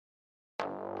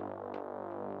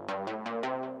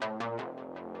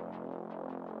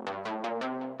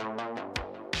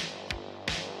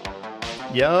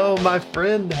Yo, my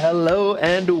friend, hello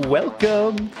and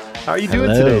welcome. How are you doing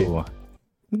today?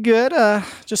 Good.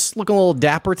 Just looking a little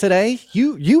dapper today.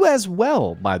 You as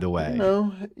well, by the way.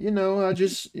 I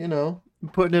just,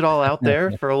 putting it all out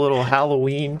there for a little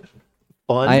Halloween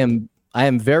fun. I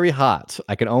am very hot.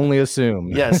 I can only assume.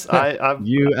 Yes, I've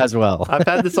you as well. I've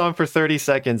had this on for 30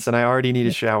 seconds and I already need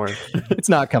a shower. It's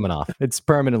not coming off. It's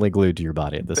permanently glued to your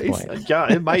body at this point.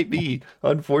 Yeah, it might be,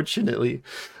 unfortunately.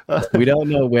 We don't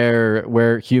know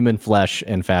where human flesh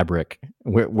and fabric,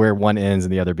 where one ends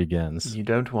and the other begins. You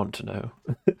don't want to know.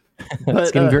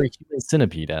 It's getting very human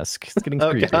centipede-esque. It's getting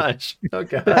creepy. Oh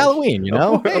gosh. Halloween,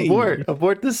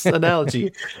 Abort this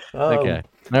analogy. Okay.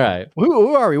 All right.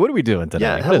 Who are we? What are we doing today?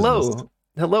 Yeah,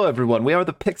 hello everyone. We are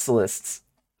the Pixelists.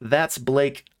 That's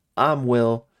Blake. I'm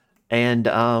Will. And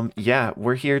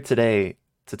we're here today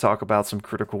to talk about some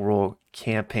Critical Role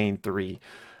Campaign 3.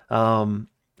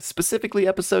 Specifically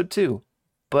episode 2.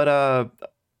 But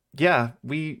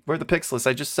we're the Pixelists.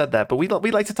 I just said that, but we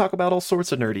like to talk about all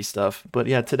sorts of nerdy stuff. But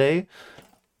yeah, today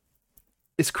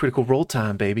is Critical Role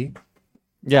time, baby.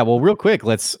 Yeah, well, real quick,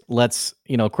 let's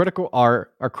our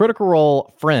Critical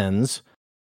Role friends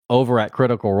over at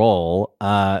Critical Role,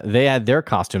 they had their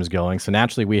costumes going, so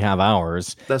naturally we have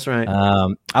ours. That's right.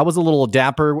 I was a little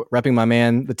dapper, repping my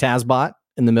man, the Tazbot,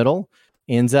 in the middle.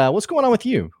 And what's going on with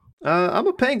you? I'm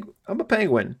a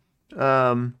penguin.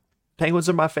 Penguins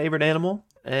are my favorite animal,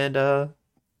 and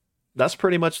that's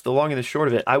pretty much the long and the short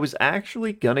of it. I was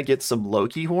actually gonna get some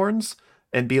Loki horns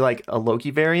and be like a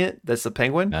Loki variant that's a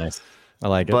penguin. Nice. I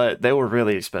like it. But they were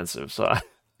really expensive, so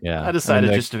I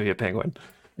decided just to be a penguin.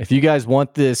 If you guys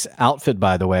want this outfit,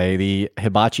 by the way, the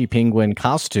Hibachi penguin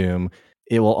costume,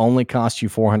 it will only cost you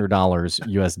 $400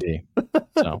 USD.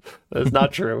 So that's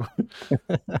not true.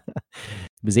 It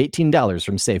was $18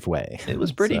 from Safeway. It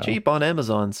was pretty cheap on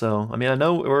Amazon. So I mean, I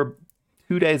know we're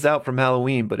 2 days out from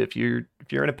Halloween, but if you're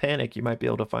in a panic, you might be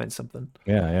able to find something.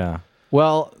 Yeah.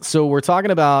 Well, so we're talking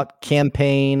about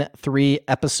Campaign 3,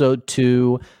 Episode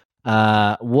 2.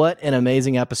 What an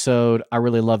amazing episode. I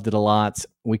really loved it a lot.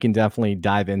 We can definitely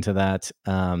dive into that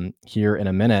here in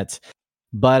a minute.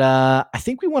 But I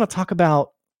think we want to talk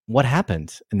about what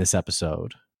happened in this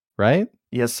episode, right?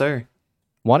 Yes, sir.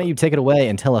 Why don't you take it away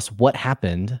and tell us what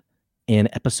happened in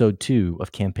Episode 2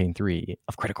 of Campaign 3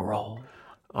 of Critical Role?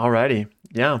 Alrighty.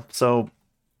 Yeah, so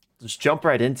let's jump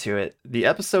right into it. The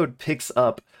episode picks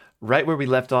up right where we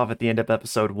left off at the end of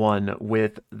episode 1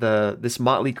 with this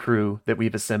motley crew that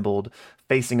we've assembled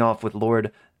facing off with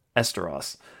Lord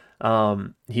Esteros.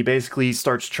 He basically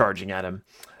starts charging at him,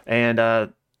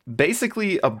 and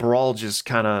basically a brawl just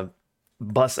kind of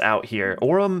busts out here.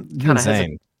 Orym kind of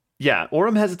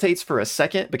Orym hesitates for a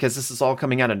second because this is all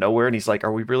coming out of nowhere, and he's like,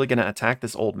 "Are we really going to attack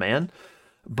this old man?"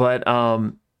 But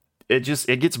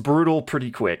it gets brutal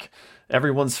pretty quick.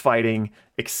 Everyone's fighting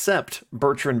except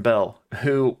Bertrand Bell,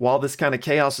 who, while this kind of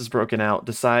chaos is broken out,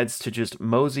 decides to just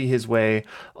mosey his way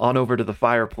on over to the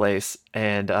fireplace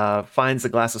and finds a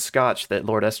glass of scotch that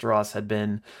Lord Esteros had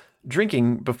been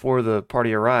drinking before the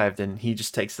party arrived. And he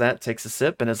just takes a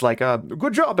sip and is like,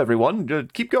 good job, everyone.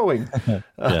 Keep going.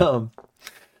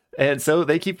 And so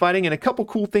they keep fighting, and a couple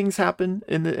cool things happen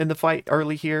in the fight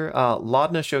early here.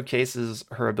 Laudna showcases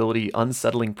her ability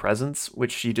Unsettling Presence,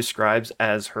 which she describes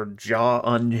as her jaw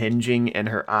unhinging and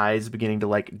her eyes beginning to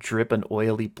like drip an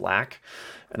oily black.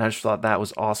 And I just thought that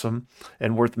was awesome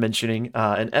and worth mentioning.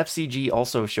 And FCG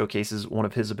also showcases one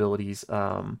of his abilities.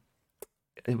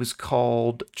 It was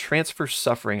called Transfer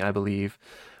Suffering, I believe,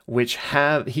 which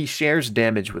he shares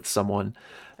damage with someone.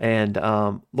 And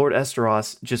Lord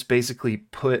Esteros just basically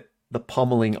put the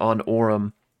pummeling on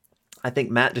Orym. I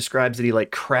think Matt describes it. He like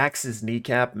cracks his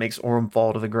kneecap, makes Orym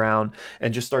fall to the ground,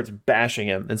 and just starts bashing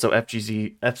him. And so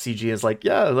FCG is like,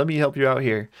 yeah, let me help you out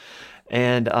here.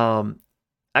 And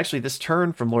actually, this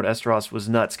turn from Lord Esteros was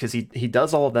nuts because he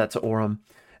does all of that to Orym.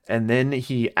 And then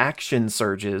he action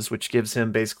surges, which gives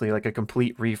him basically like a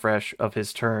complete refresh of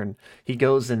his turn. He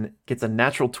goes and gets a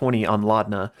natural 20 on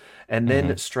Laudna, and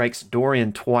then strikes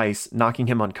Dorian twice, knocking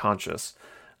him unconscious.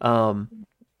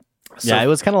 It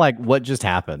was kind of like what just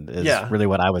happened is really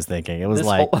what I was thinking. It was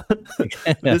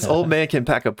this old man can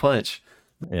pack a punch.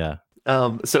 Yeah.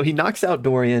 So he knocks out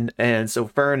Dorian, and so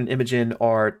Fern and Imogen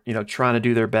are, trying to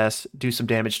do their best, do some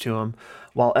damage to him,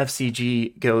 while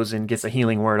FCG goes and gets a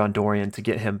healing word on Dorian to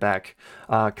get him back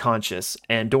conscious.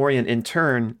 And Dorian, in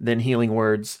turn, then healing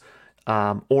words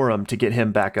Orym to get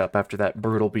him back up after that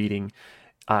brutal beating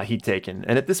he'd taken.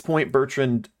 And at this point,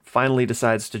 Bertrand finally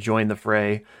decides to join the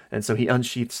fray, and so he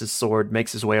unsheaths his sword,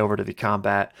 makes his way over to the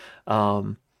combat.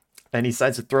 and he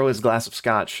decides to throw his glass of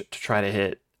scotch to try to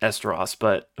hit Esteros,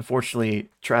 but unfortunately,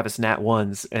 Travis nat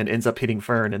ones and ends up hitting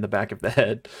Fern in the back of the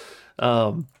head.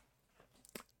 Um,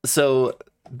 so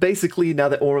basically, now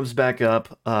that Orum's back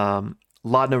up,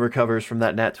 Laudna recovers from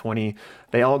that nat 20.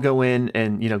 They all go in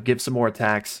and give some more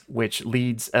attacks, which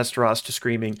leads Esteros to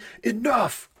screaming,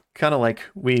 "Enough!" Kind of like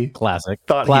we Classic.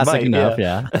 thought Classic he might. enough,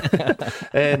 yeah.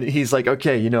 And he's like,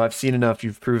 "Okay, I've seen enough.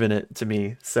 You've proven it to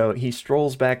me." So he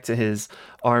strolls back to his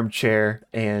armchair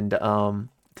and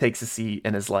takes a seat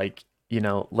and is like,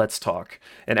 "Let's talk."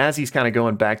 And as he's kind of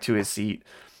going back to his seat,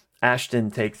 Ashton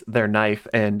takes their knife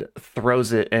and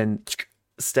throws it and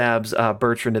stabs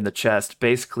Bertrand in the chest,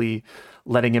 basically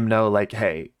letting him know, like,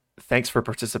 "Hey, thanks for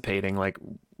participating. Like,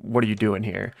 what are you doing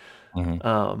here?"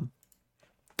 Mhm.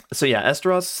 So yeah,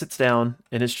 Esteros sits down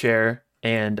in his chair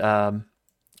and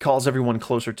calls everyone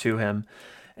closer to him.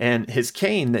 And his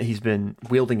cane that he's been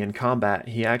wielding in combat,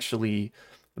 he actually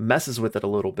messes with it a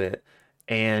little bit.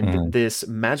 And Mhm. this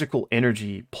magical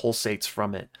energy pulsates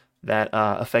from it that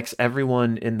affects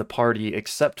everyone in the party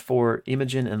except for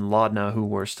Imogen and Laudna, who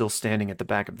were still standing at the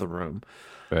back of the room,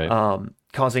 Right.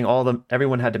 causing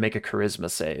everyone had to make a charisma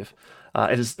save.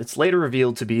 It's later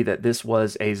revealed to be that this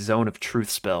was a Zone of Truth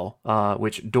spell,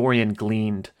 which Dorian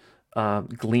gleaned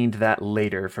that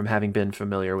later from having been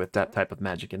familiar with that type of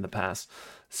magic in the past.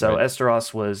 So Right.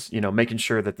 Esteros was, making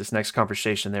sure that this next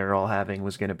conversation they were all having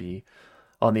was going to be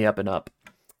on the up and up.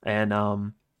 And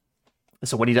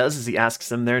so what he does is he asks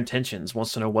them their intentions,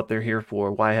 wants to know what they're here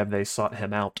for, why have they sought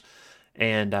him out.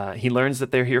 And he learns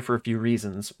that they're here for a few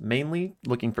reasons, mainly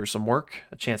looking for some work,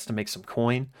 a chance to make some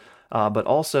coin, but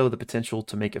also the potential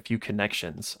to make a few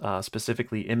connections,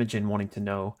 specifically Imogen wanting to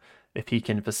know if he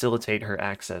can facilitate her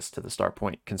access to the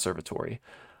Starpoint Conservatory.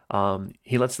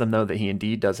 He lets them know that he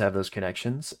indeed does have those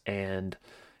connections, and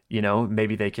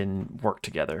maybe they can work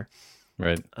together.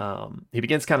 Right. He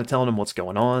begins kind of telling him what's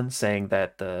going on, saying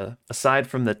that aside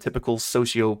from the typical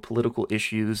socio-political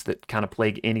issues that kind of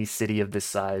plague any city of this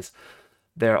size,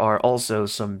 there are also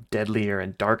some deadlier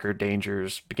and darker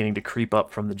dangers beginning to creep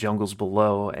up from the jungles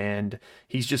below, and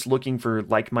he's just looking for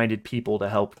like-minded people to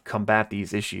help combat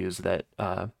these issues that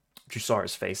Jusar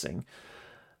is facing.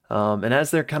 And as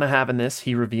they're kind of having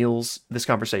he reveals this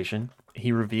conversation.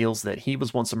 He reveals that he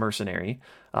was once a mercenary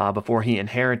before he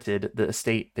inherited the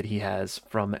estate that he has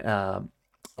from a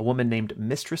woman named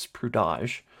Mistress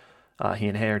Prudage. He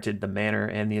inherited the manor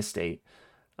and the estate.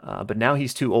 But now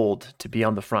he's too old to be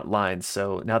on the front lines.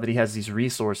 So now that he has these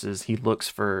resources, he looks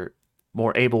for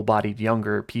more able-bodied,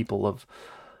 younger people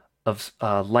of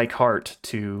like heart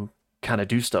to kind of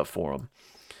do stuff for him.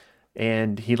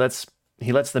 And he lets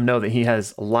them know that he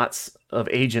has lots of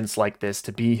agents like this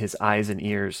to be his eyes and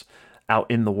ears out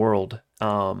in the world.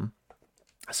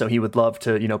 So he would love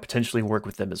to, potentially work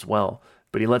with them as well.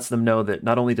 But he lets them know that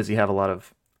not only does he have a lot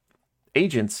of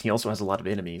agents, he also has a lot of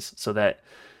enemies. So that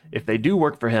if they do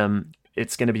work for him,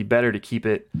 it's going to be better to keep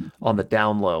it on the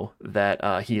down low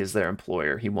that he is their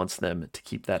employer. He wants them to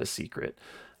keep that a secret.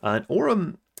 And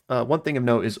Orym, one thing of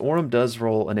note is Orym does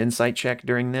roll an insight check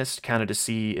during this, kind of to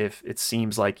see if it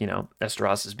seems like,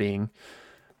 Esteros is being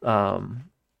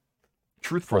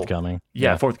truthful. Forthcoming.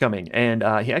 Yeah, forthcoming. And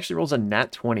he actually rolls a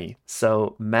nat 20.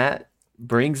 So Matt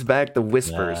brings back the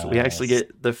whispers. Yes. We actually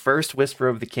get the first whisper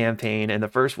of the campaign and the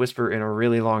first whisper in a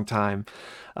really long time.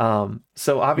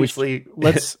 So obviously,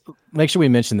 let's make sure we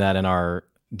mention that in our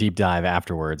deep dive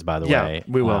afterwards, by the way.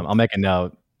 We will. I'll make a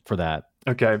note for that.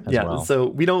 Okay. Yeah. Well. So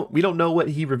we don't know what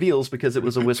he reveals because it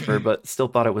was a whisper, but still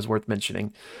thought it was worth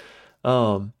mentioning.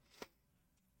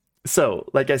 So,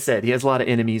 like I said, he has a lot of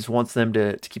enemies, wants them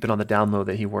to keep it on the down low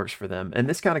that he works for them. And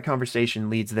this kind of conversation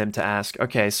leads them to ask,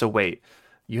 okay, so wait,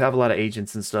 you have a lot of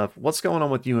agents and stuff. What's going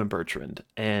on with you and Bertrand?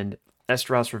 And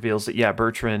Esteros reveals that, yeah,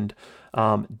 Bertrand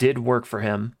did work for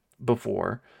him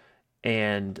before.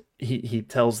 And he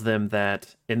tells them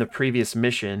that in the previous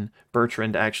mission,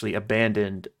 Bertrand actually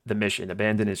abandoned the mission,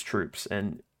 abandoned his troops,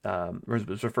 and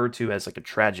was referred to as like a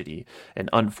tragedy and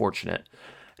unfortunate.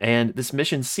 And this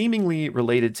mission seemingly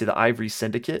related to the Ivory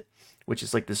Syndicate, which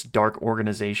is like this dark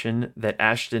organization that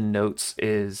Ashton notes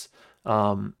is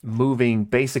moving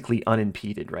basically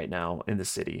unimpeded right now in the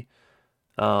city.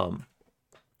 And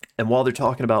while they're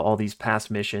talking about all these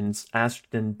past missions,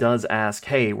 Ashton does ask,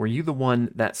 hey, were you the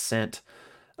one that sent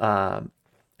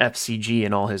FCG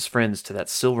and all his friends to that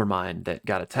silver mine that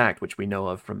got attacked, which we know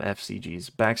of from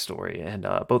FCG's backstory? And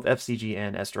both FCG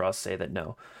and Esteros say that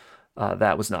no,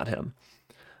 that was not him.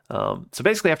 So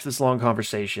basically, after this long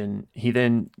conversation, he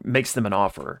then makes them an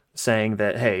offer saying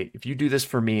that, hey, if you do this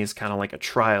for me, it's kind of like a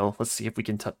trial. Let's see if we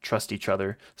can trust each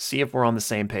other, see if we're on the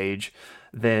same page.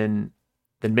 Then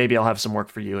then maybe I'll have some work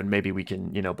for you, and maybe we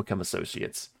can, become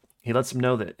associates. He lets them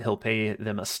know that he'll pay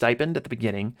them a stipend at the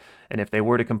beginning, and if they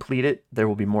were to complete it, there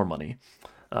will be more money.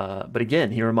 But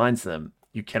again, he reminds them,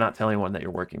 you cannot tell anyone that you're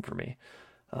working for me.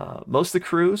 Most of the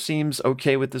crew seems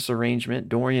okay with this arrangement.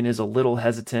 Dorian is a little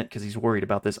hesitant because he's worried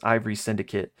about this Ivory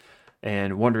Syndicate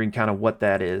and wondering kind of what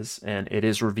that is. And it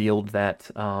is revealed that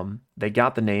they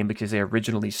got the name because they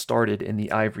originally started in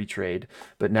the ivory trade,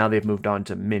 but now they've moved on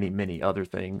to many, many other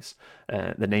things.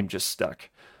 The name just stuck.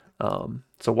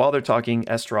 So while they're talking,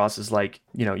 Esteros is like,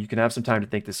 you can have some time to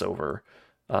think this over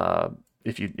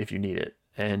if you need it.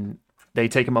 And they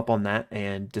take him up on that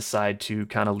and decide to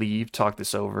kind of leave, talk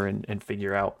this over, and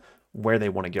figure out where they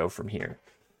want to go from here.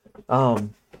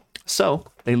 So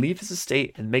they leave his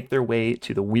estate and make their way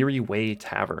to the Weary Way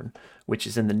Tavern, which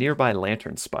is in the nearby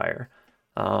Lantern Spire.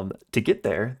 To get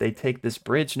there, they take this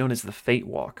bridge known as the Fate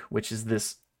Walk, which is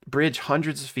this bridge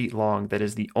hundreds of feet long that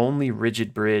is the only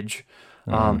rigid bridge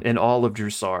in all of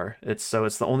Drusar. It's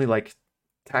the only like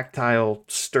tactile,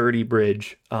 sturdy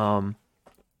bridge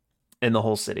in the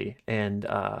whole city. And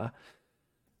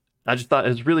I just thought it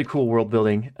was really cool world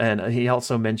building. And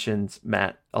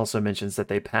Matt also mentions that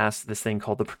they passed this thing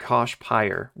called the Prakash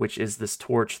Pyre, which is this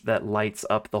torch that lights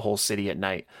up the whole city at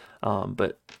night.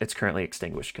 But it's currently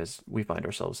extinguished because we find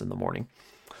ourselves in the morning.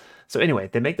 So anyway,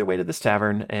 they make their way to this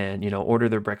tavern and, order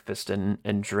their breakfast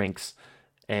and drinks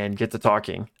and get to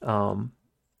talking.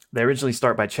 They originally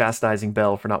start by chastising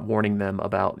Bell for not warning them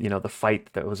about, the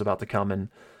fight that was about to come and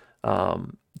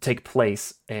take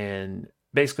place. And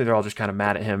basically they're all just kind of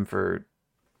mad at him for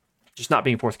just not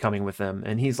being forthcoming with them.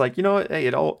 And he's like, hey,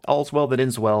 all's well that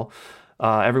ends well.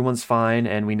 Everyone's fine,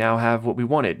 and we now have what we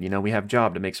wanted. We have a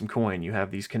job to make some coin. You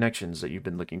have these connections that you've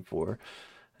been looking for.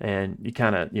 And he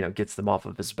kind of, gets them off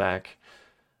of his back.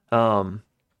 And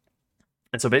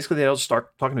so basically they all just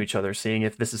start talking to each other, seeing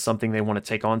if this is something they want to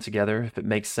take on together, if it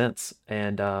makes sense.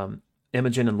 And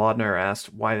Imogen and Laudna are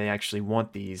asked why they actually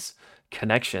want these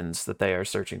connections that they are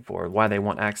searching for, why they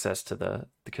want access to the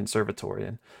conservatory.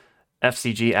 And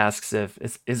FCG asks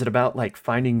is it about like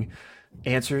finding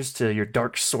answers to your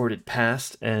dark sordid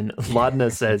past? And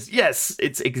Laudna says, yes,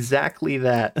 it's exactly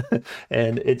that.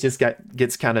 And it just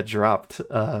gets kind of dropped.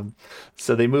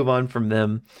 So they move on from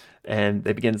them and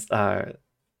they begin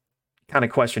kind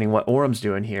of questioning what Orum's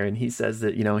doing here. And he says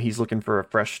that, he's looking for a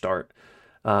fresh start.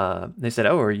 They said,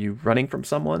 oh, are you running from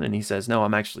someone? And he says, no,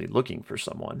 I'm actually looking for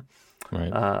someone.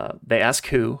 Right. They ask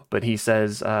who, but he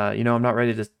says, I'm not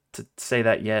ready to say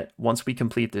that yet. Once we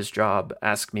complete this job,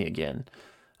 ask me again.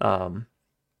 And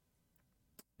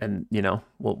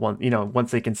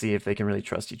once they can see if they can really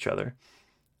trust each other.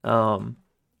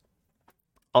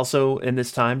 Also in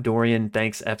this time, Dorian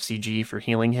thanks FCG for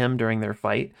healing him during their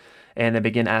fight. And they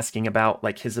begin asking about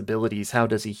like his abilities. How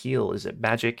does he heal? Is it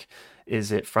magic?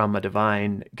 Is it from a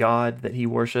divine god that he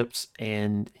worships?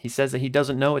 And he says that he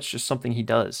doesn't know. It's just something he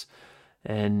does.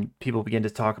 And people begin to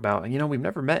talk about, we've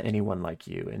never met anyone like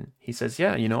you. And he says,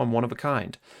 yeah, I'm one of a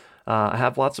kind. I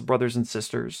have lots of brothers and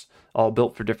sisters, all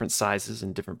built for different sizes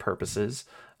and different purposes.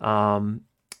 But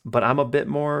I'm a bit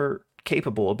more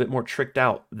capable, a bit more tricked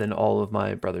out than all of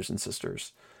my brothers and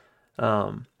sisters.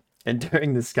 And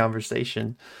during this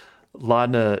conversation,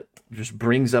 Laudna just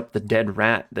brings up the dead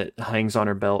rat that hangs on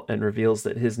her belt and reveals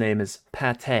that his name is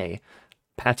Pate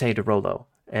de Rollo.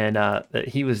 And that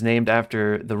he was named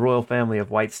after the royal family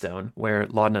of Whitestone, where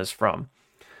Laudna is from.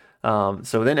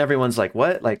 So then everyone's like,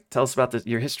 what? Like, tell us about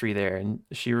your history there. And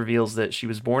she reveals that she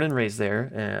was born and raised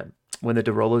there when the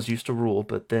de Rollos used to rule,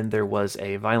 but then there was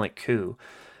a violent coup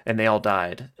and they all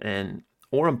died. And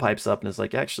Orum pipes up and is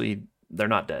like, actually, they're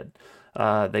not dead.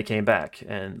 They came back.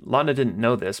 And Laudna didn't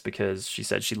know this because she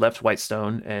said she left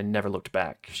Whitestone and never looked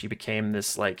back. She became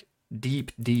this like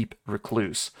deep, deep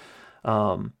recluse.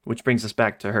 Which brings us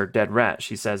back to her dead rat.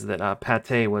 She says that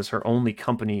Pate was her only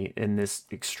company in this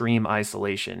extreme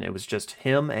isolation. It was just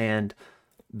him and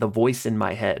the voice in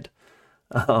my head.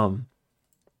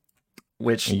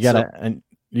 Which you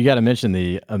gotta mention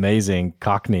the amazing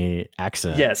Cockney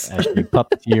accent. Yes, as she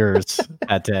puppeteers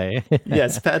Pate.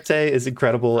 Yes, Pate is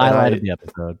incredible. Highlighted the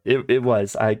episode. It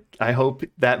was. I hope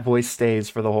that voice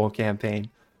stays for the whole campaign.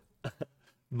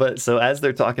 But so as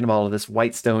they're talking about all of this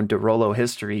Whitestone de Rollo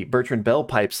history, Bertrand Bell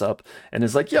pipes up and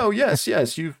is like, yo, yes,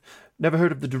 you've never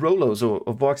heard of the de Rollos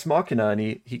or Vox Machina.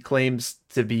 And he claims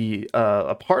to be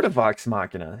a part of Vox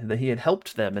Machina, that he had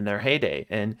helped them in their heyday,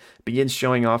 and begins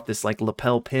showing off this like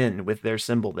lapel pin with their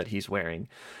symbol that he's wearing.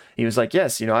 He was like,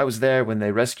 yes, I was there when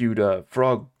they rescued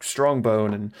Frog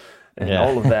Strongbone and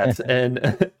all of that. And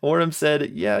Orum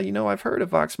said, yeah, I've heard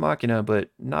of Vox Machina, but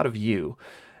not of you.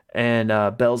 And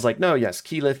Bel's like, no, yes,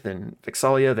 Keyleth and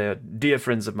Vixalia, they're dear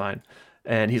friends of mine.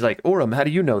 And he's like, Orym, how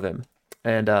do you know them?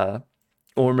 And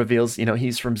Orym reveals,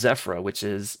 he's from Zephyra, which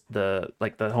is the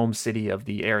home city of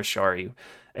the Arashari,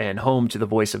 and home to the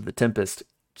voice of the Tempest,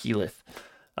 Keyleth.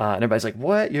 And everybody's like,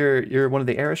 "What? You're one of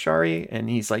the Arashari?" And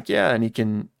he's like, "Yeah." And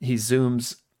he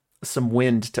zooms some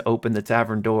wind to open the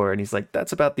tavern door, and he's like,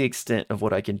 "That's about the extent of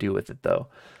what I can do with it, though."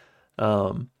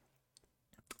 Um,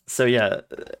 so yeah,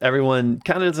 everyone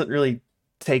kind of doesn't really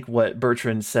take what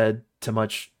Bertrand said to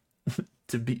much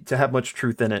to have much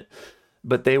truth in it.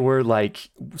 But they were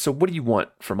like, "So what do you want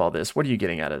from all this? What are you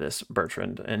getting out of this,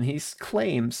 Bertrand?" And he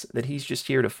claims that he's just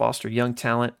here to foster young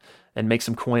talent and make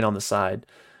some coin on the side.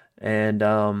 And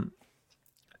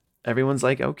everyone's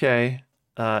like, okay.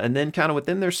 And then kind of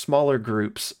within their smaller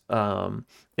groups,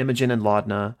 Imogen and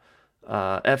Laudna,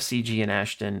 FCG and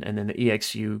Ashton, and then the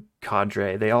EXU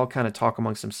cadre, they all kind of talk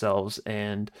amongst themselves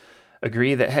and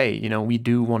agree that, hey, we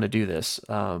do want to do this.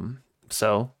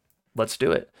 So let's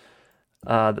do it.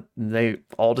 They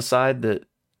all decide that,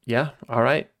 yeah, all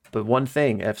right. But one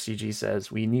thing FCG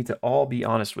says, we need to all be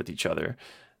honest with each other.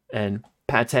 And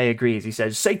Pate agrees. He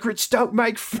says, "Secrets don't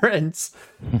make friends."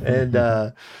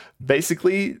 And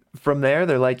basically, from there,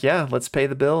 they're like, yeah, let's pay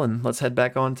the bill and let's head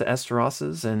back on to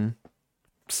Esteros's and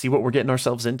see what we're getting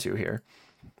ourselves into here.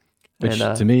 Which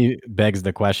to me begs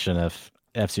the question if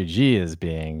FCG is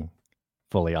being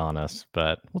fully honest,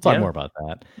 but we'll talk more about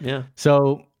that. Yeah.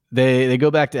 So they go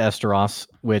back to Esteros,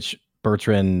 which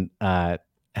Bertrand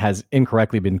has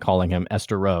incorrectly been calling him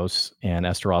Esteros, and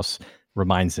Esteros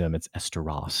reminds him it's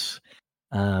Esteros.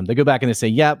 They go back and they say,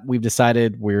 "Yep, we've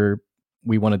decided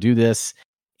we want to do this."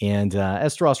 And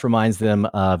Esteros reminds them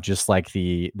of just like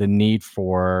the need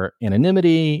for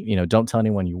anonymity. Don't tell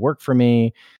anyone you work for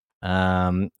me.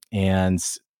 And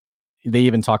they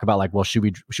even talk about like, well, should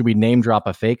we name drop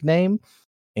a fake name?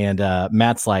 And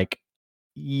Matt's like,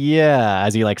 yeah,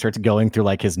 as he like starts going through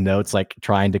like his notes, like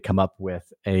trying to come up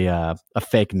with a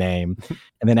fake name.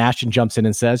 And then Ashton jumps in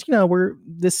and says, we're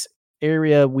this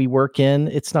area we work in,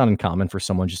 it's not uncommon for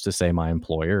someone just to say my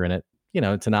employer, and it,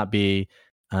 to not be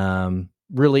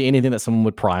really anything that someone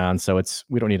would pry on. So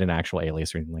we don't need an actual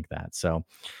alias or anything like that. So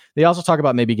they also talk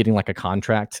about maybe getting like a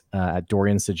contract at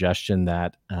Dorian's suggestion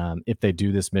that if they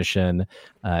do this mission,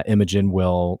 Imogen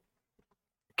will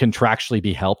contractually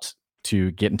be helped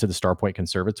to get into the Starpoint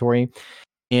Conservatory.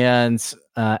 And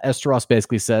Esteros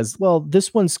basically says, well,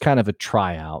 this one's kind of a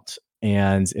tryout.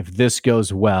 And if this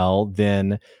goes well,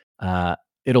 then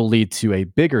it'll lead to a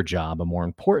bigger job, a more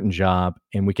important job,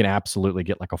 and we can absolutely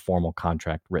get like a formal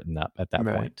contract written up at that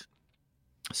point.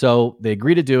 So they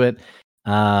agree to do it.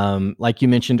 Like you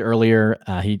mentioned earlier,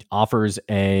 he offers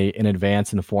an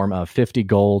advance in the form of 50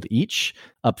 gold each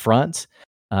up front.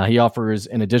 He offers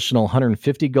an additional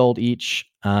 150 gold each.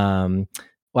 Well,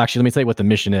 actually, let me tell you what the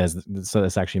mission is, so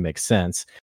this actually makes sense.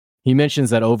 He mentions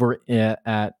that over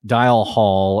at Dial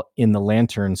Hall in the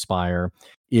Lantern Spire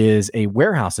is a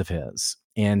warehouse of his,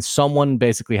 and someone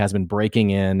basically has been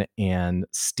breaking in and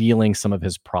stealing some of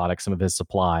his products, some of his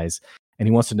supplies, and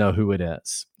he wants to know who it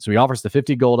is. So he offers the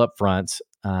 50 gold up front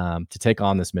to take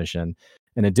on this mission,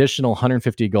 an additional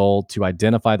 150 gold to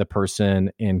identify the person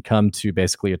and come to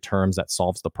basically a terms that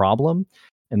solves the problem,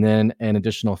 and then an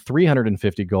additional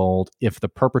 350 gold if the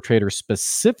perpetrator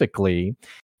specifically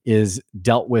is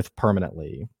dealt with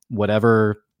permanently,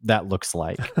 whatever that looks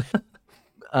like.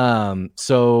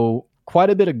 So quite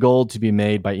a bit of gold to be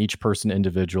made by each person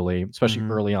individually, especially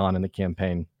early on in the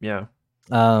campaign. Yeah.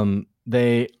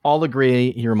 They all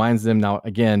agree. He reminds them, now,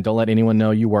 again, don't let anyone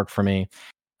know you work for me.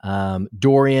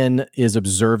 Dorian is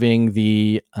observing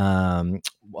the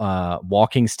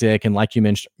walking stick. And like you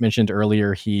mentioned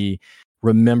earlier, he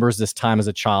remembers this time as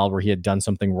a child where he had done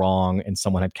something wrong and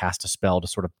someone had cast a spell to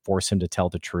sort of force him to tell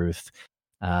the truth,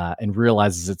 and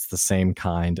realizes it's the same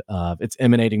kind of, it's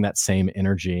emanating that same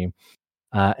energy.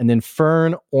 And then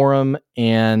Fern, Orym,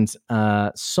 and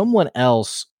someone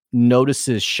else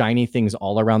notices shiny things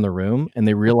all around the room, and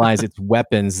they realize it's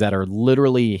weapons that are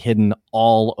literally hidden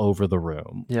all over the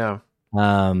room. Yeah.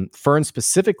 Fern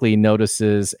specifically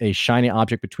notices a shiny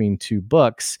object between two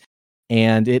books,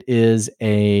 and it is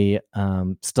a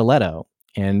stiletto.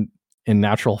 And in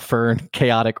natural Fern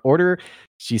chaotic order,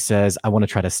 she says, I want to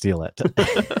try to steal it.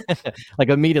 Like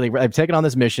immediately, I've taken on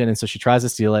this mission, and so she tries to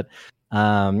steal it.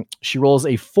 She rolls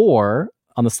a 4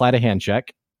 on the sleight of hand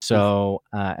check. So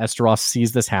Esteros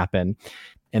sees this happen,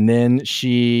 and then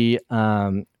she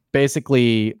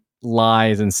basically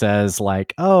lies and says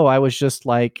like, oh, I was just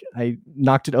like, I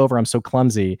knocked it over, I'm so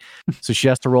clumsy. So she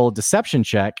has to roll a deception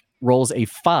check, rolls a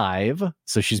 5,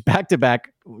 so she's back to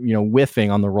back,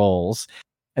 whiffing on the rolls.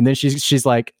 And then she's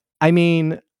like, I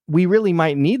mean, we really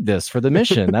might need this for the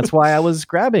mission. That's why I was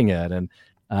grabbing it. And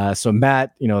so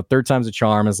Matt, third time's a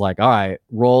charm, is like, all right,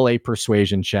 roll a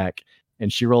persuasion check.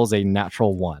 And she rolls a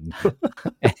natural 1.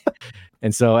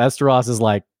 And so Esteros is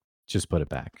like, just put it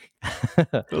back.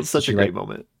 It was such a great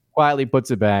moment. Quietly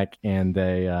puts it back, and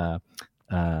they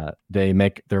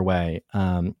make their way.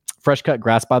 Fresh cut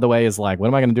grass, by the way, is like, what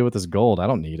am I going to do with this gold? I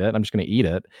don't need it. I'm just going to eat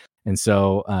it. And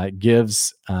so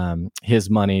gives his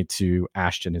money to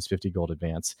Ashton, his 50 gold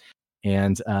advance.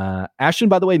 And Ashton,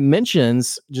 by the way,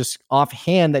 mentions just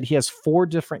offhand that he has 4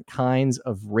 different kinds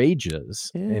of rages.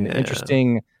 Yeah. An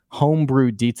interesting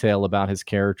homebrew detail about his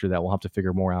character that we'll have to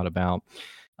figure more out about.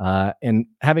 And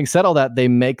having said all that, they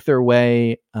make their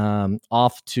way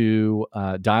off to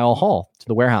Dial Hall, to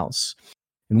the warehouse.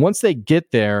 And once they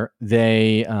get there,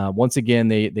 they once again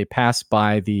they pass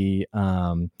by the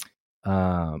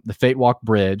Fate Walk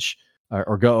Bridge,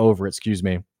 or go over, excuse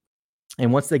me.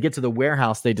 And once they get to the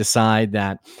warehouse, they decide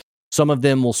that some of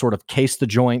them will sort of case the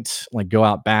joint, like go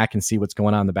out back and see what's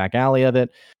going on in the back alley of it.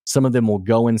 Some of them will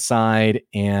go inside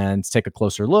and take a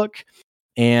closer look.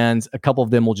 And a couple of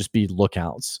them will just be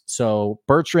lookouts. So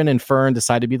Bertrand and Fern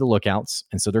decide to be the lookouts.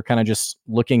 And so they're kind of just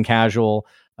looking casual.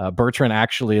 Bertrand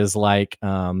actually is like,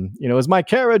 is my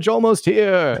carriage almost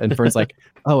here? And Fern's like,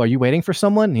 oh, are you waiting for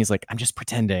someone? And he's like, I'm just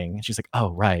pretending. And she's like,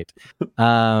 oh, right.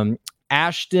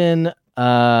 Ashton,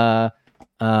 Dorian,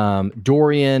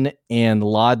 and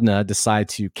Laudna decide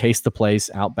to case the place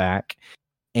out back.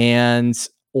 And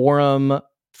Orym,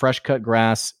 Fresh Cut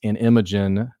Grass, and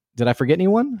Imogen. Did I forget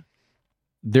anyone?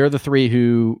 They're the 3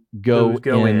 who go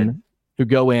in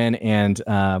and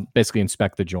basically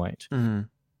inspect the joint. Mm-hmm.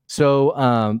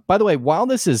 So, by the way, while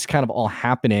this is kind of all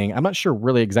happening, I'm not sure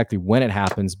really exactly when it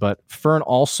happens, but Fern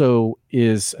also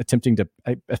is attempting to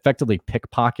effectively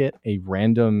pickpocket a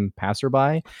random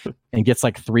passerby and gets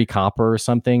like 3 copper or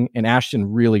something. And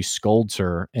Ashton really scolds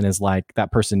her and is like,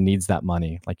 that person needs that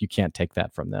money. Like, you can't take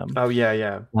that from them. Oh,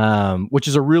 yeah. Which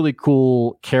is a really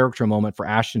cool character moment for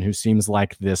Ashton, who seems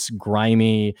like this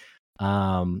grimy,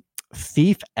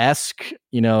 thief-esque,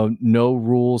 no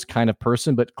rules kind of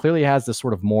person, but clearly has this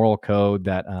sort of moral code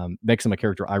that makes him a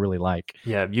character I really like.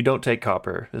 Yeah, you don't take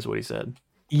copper, is what he said.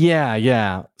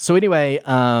 Yeah. So anyway,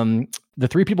 the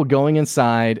 3 people going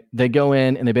inside, they go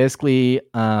in and they basically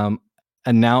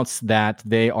announce that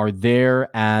they are there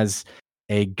as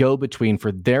a go-between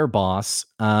for their boss,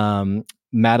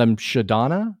 Madame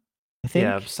Shadana, I think.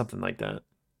 Yeah, something like that.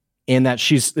 And that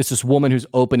it's this woman who's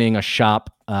opening a shop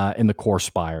in the Core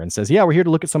Spire and says, yeah, we're here to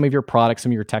look at some of your products,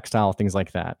 some of your textile, things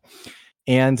like that.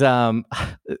 And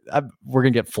we're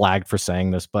going to get flagged for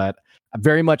saying this, but I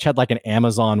very much had like an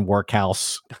Amazon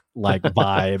workhouse like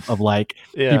vibe of like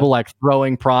people like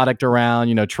throwing product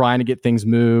around, trying to get things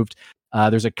moved.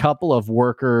 There's a couple of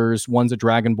workers. One's a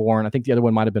Dragonborn. I think the other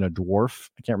one might have been a dwarf.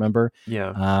 I can't remember.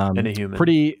 Yeah. And a human.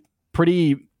 Pretty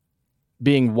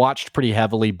being watched pretty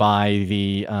heavily by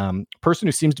the person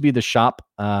who seems to be the shop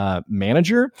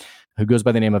manager, who goes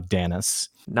by the name of Danis.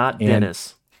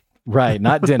 Dennis. Right,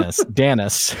 not Dennis,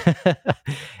 Danis.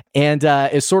 And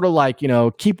it's sort of like,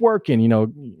 keep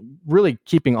working, really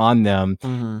keeping on them.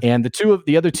 Mm-hmm. And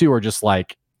the other two are just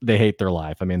like, they hate their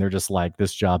life. I mean, they're just like,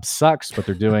 this job sucks, but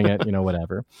they're doing it,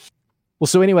 whatever. Well,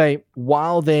 so anyway,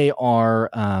 while they are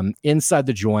inside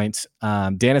the joint,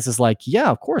 Danis is like,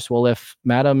 yeah, of course. Well, if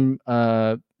Madam,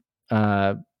 I've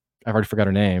already forgot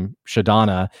her name,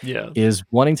 Shadana, is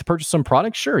wanting to purchase some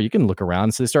products, sure, you can look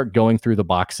around. So they start going through the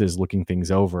boxes, looking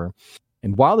things over.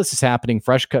 And while this is happening,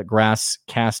 Fresh Cut Grass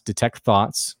casts Detect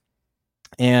Thoughts.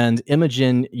 And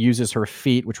Imogen uses her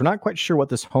feat, which we're not quite sure what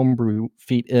this homebrew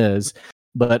feat is,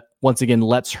 but once again,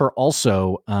 lets her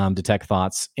also detect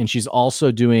thoughts. And she's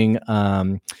also doing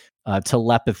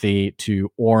telepathy to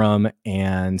Orym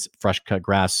and Fresh Cut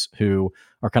Grass, who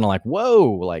are kind of like,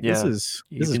 whoa, like this is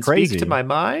crazy. Speak to my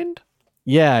mind?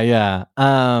 Yeah.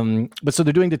 But so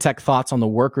they're doing detect thoughts on the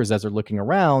workers as they're looking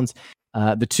around.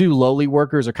 The 2 lowly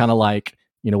workers are kind of like,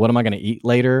 what am I going to eat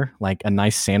later? Like a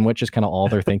nice sandwich is kind of all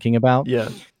they're thinking about. Yeah.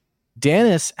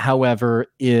 Danis, however,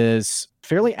 is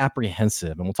fairly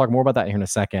apprehensive, and we'll talk more about that here in a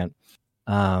second.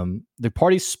 The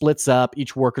party splits up.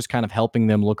 Each worker's kind of helping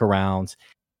them look around,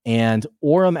 and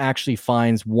Orym actually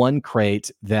finds one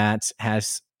crate that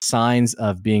has signs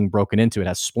of being broken into. It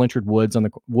has splintered wood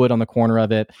on the corner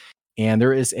of it, and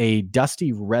there is a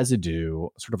dusty residue,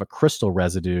 sort of a crystal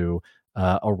residue,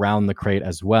 around the crate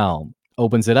as well.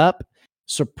 Opens it up.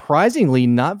 Surprisingly,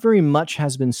 not very much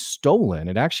has been stolen.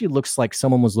 It actually looks like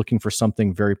someone was looking for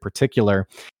something very particular.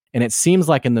 And it seems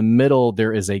like in the middle,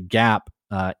 there is a gap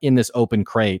in this open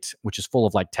crate, which is full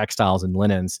of like textiles and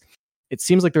linens. it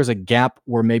seems like there's a gap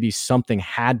where maybe something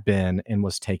had been and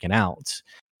was taken out.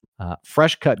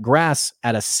 Fresh cut grass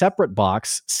at a separate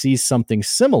box sees something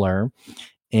similar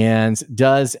and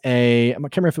does I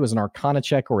can't remember if it was an Arcana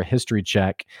check or a history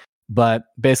check, but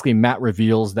basically Matt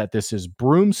reveals that this is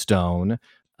broomstone,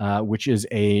 which is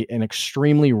an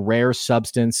extremely rare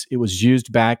substance. It was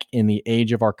used back in the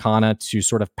Age of Arcana to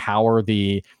sort of power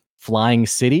the flying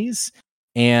cities,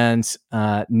 and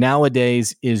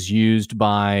nowadays is used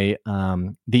by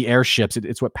the airships.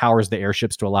 It's what powers the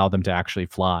airships to allow them to actually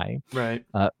fly. Right.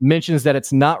 Mentions that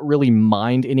it's not really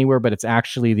mined anywhere, but it's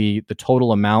actually the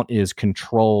total amount is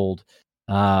controlled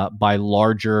by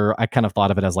larger, I kind of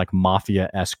thought of it as like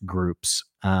mafia-esque groups.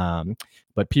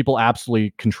 But people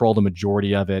absolutely control the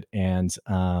majority of it, and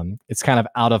it's kind of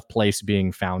out of place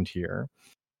being found here.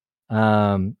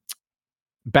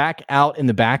 Back out in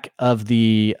the back of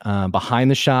the behind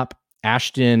the shop,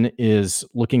 Ashton is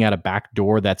looking at a back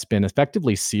door that's been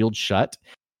effectively sealed shut.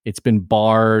 It's been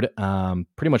barred,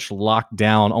 pretty much locked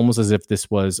down, almost as if this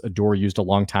was a door used a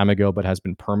long time ago, but has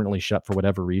been permanently shut for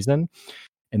whatever reason.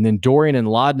 And then Dorian and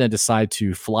Laudna decide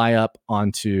to fly up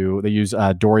they use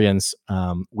Dorian's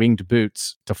winged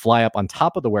boots to fly up on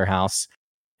top of the warehouse.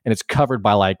 And it's covered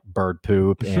by like bird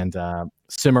poop and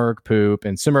Simurgh poop.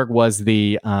 And Simurgh was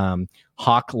the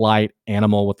hawk-like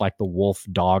animal with like the wolf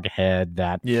dog head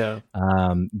that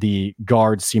the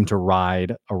guards seem to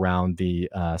ride around the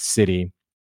city.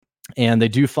 And they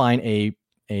do find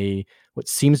a what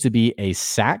seems to be a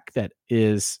sack that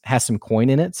has some coin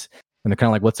in it. And they're kind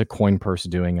of like, what's a coin purse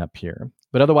doing up here?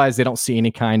 But otherwise, they don't see any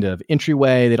kind of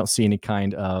entryway. They don't see any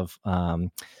kind of,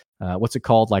 what's it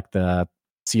called? Like the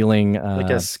ceiling. Like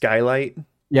a skylight?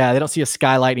 Yeah, they don't see a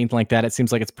skylight, anything like that. It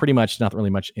seems like it's pretty much not really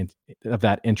much of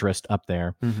that interest up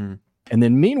there. Mm-hmm. And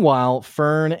then meanwhile,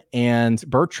 Fern and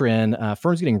Bertrand,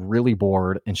 Fern's getting really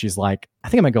bored. And she's like, I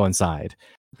think I'm going to go inside.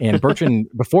 And Bertrand,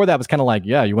 before that, was kind of like,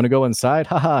 yeah, you want to go inside?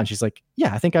 Haha. And she's like,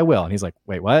 yeah, I think I will. And he's like,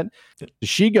 wait, what?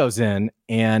 She goes in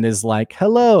and is like,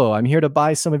 hello, I'm here to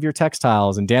buy some of your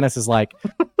textiles. And Dennis is like,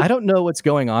 I don't know what's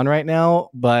going on right now,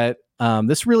 but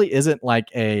this really isn't like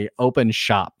a open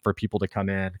shop for people to come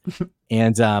in.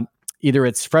 And either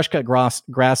it's Fresh Cut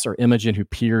Grass or Imogen who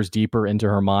peers deeper into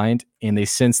her mind, and they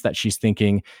sense that she's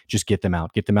thinking, just get them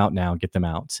out now, get them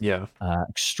out. Yeah.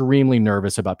 Extremely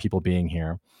nervous about people being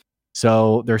here.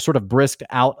 So they're sort of brisked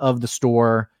out of the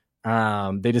store.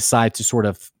 They decide to sort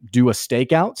of do a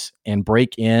stakeout and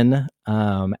break in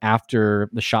after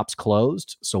the shop's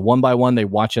closed. So one by one, they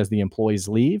watch as the employees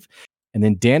leave. And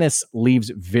then Dennis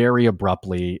leaves very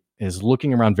abruptly, is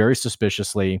looking around very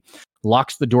suspiciously,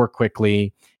 locks the door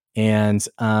quickly. And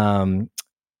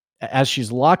as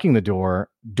she's locking the door,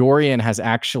 Dorian has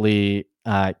actually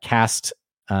cast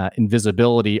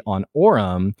invisibility on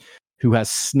Orym, who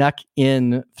has snuck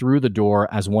in through the door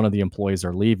as one of the employees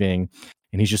are leaving,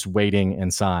 and he's just waiting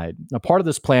inside. Now, part of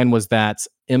this plan was that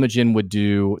Imogen would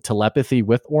do telepathy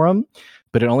with Orym,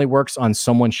 but it only works on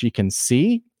someone she can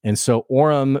see. And so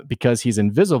Orym, because he's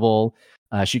invisible,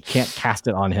 she can't cast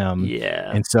it on him. Yeah.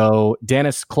 And so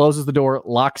Dennis closes the door,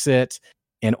 locks it,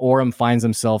 and Orym finds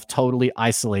himself totally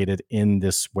isolated in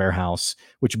this warehouse,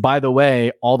 which, by the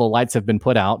way, all the lights have been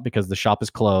put out because the shop is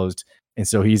closed. And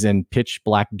so he's in pitch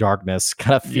black darkness,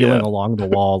 kind of feeling along the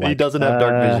wall. Like, he doesn't have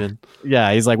dark vision.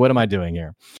 Yeah, he's like, what am I doing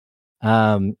here?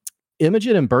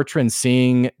 Imogen and Bertrand,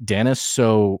 seeing Dennis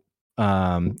so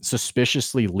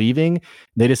suspiciously leaving,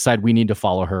 they decide we need to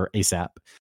follow her ASAP.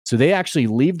 So they actually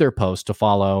leave their post to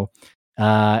follow.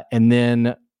 And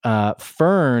then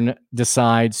Fern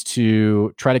decides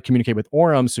to try to communicate with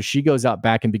Orym. So she goes out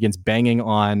back and begins banging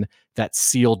on that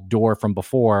sealed door from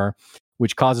before,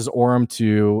 which causes Orym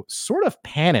to sort of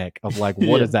panic of like,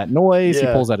 what is that noise? He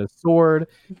pulls out his sword.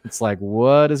 It's like,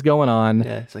 what is going on?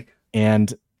 Yeah, it's like,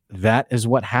 and that is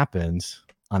what happened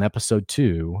on episode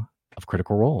 2 of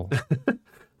Critical Role.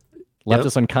 Left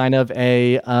us on kind of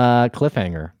a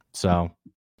cliffhanger. So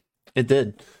it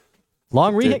did.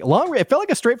 It felt like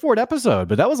a straightforward episode,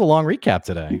 but that was a long recap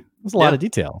today. It was a lot of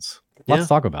details. Lots to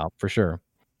talk about for sure.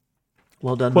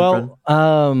 Well done, my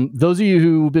friend. Those of you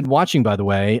who've been watching, by the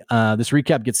way, this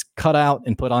recap gets cut out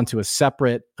and put onto a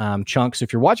separate chunk. So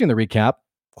if you're watching the recap,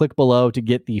 click below to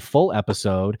get the full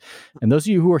episode. And those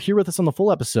of you who are here with us on the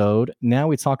full episode, now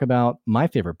we talk about my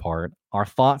favorite part, our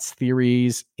thoughts,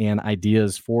 theories, and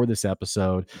ideas for this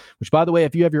episode, which, by the way,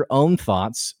 if you have your own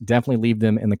thoughts, definitely leave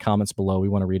them in the comments below. We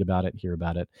want to read about it, hear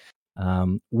about it.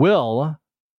 Will,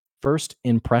 first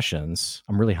impressions.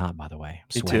 I'm really hot, by the way.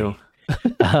 Me too.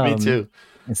 Me too.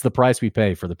 It's the price we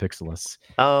pay for the Pixelus.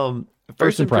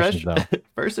 First impressions, though.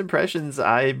 First impressions,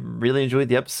 I really enjoyed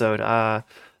the episode.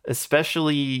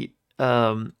 Especially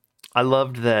I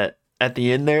loved that at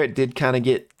the end there, it did kind of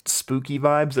get spooky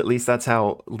vibes. At least that's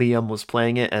how Liam was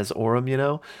playing it as Orem, you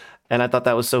know? And I thought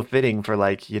that was so fitting for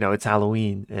like, it's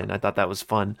Halloween, and I thought that was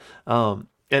fun.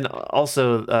 And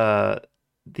also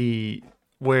the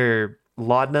where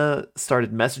Laudna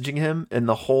started messaging him and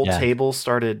the whole Yeah, table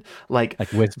started like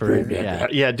like whispering. Yeah,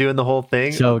 yeah, doing the whole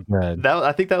thing. so good. That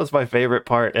I think that was my favorite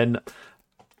part, and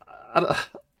I don't,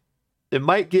 it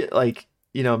might get like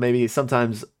maybe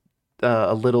sometimes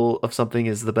a little of something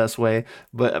is the best way,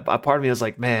 but a part of me was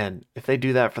like, man, if they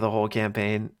do that for the whole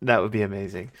campaign, that would be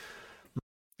amazing.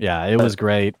 Yeah, it was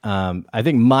great. I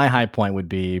think my high point would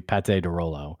be Pate de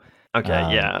Rolo.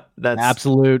 Okay, yeah, that's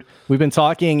Absolute. We've been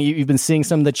talking. You've been seeing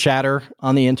some of the chatter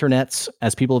on the internets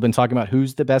as people have been talking about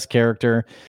who's the best character.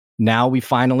 Now we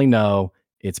finally know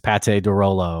it's Pate de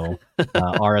Rolo,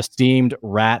 our esteemed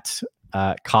rat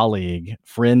colleague,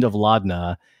 friend of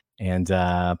Laudna, and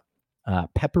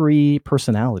peppery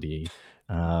personality.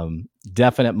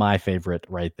 Definite my favorite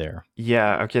right there.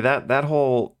 yeah. Okay, that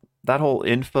whole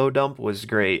info dump was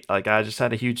great. Like I just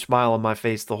had a huge smile on my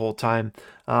face the whole time.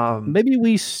 Maybe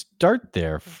we start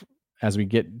there as we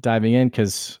get diving in,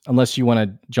 because unless you want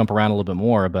to jump around a little bit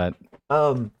more, but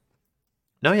No,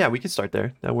 yeah, we can start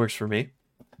there. That works for me.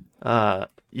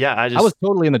 Yeah, I was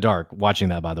totally in the dark watching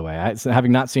that, by the way.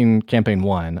 Having not seen campaign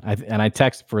 1, I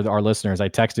text for our listeners, I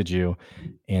texted you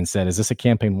and said, "Is this a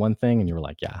campaign 1 thing?" And you were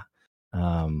like, "Yeah."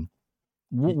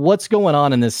 What's going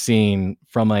on in this scene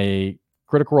from a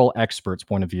Critical Role expert's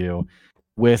point of view?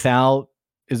 Is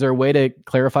there a way to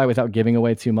clarify without giving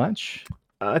away too much?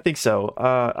 I think so.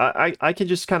 I can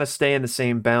just kind of stay in the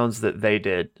same bounds that they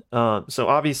did. So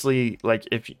obviously, like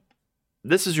if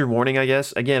this is your warning, I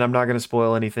guess. Again, I'm not going to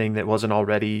spoil anything that wasn't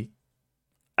already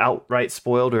outright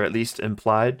spoiled or at least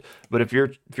implied. But if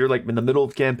you're like in the middle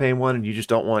of campaign 1 and you just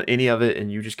don't want any of it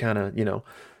and you just kind of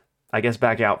I guess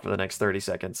back out for the next 30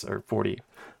 seconds or 40.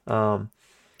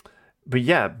 But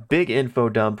yeah, big info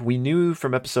dump. We knew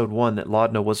from episode 1 that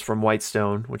Laudna was from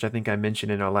Whitestone, which I think I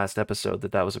mentioned in our last episode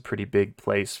that was a pretty big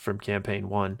place from campaign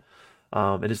 1.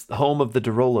 It is the home of the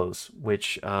Derolos,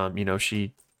 which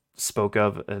she spoke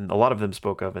of, and a lot of them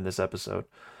spoke of in this episode.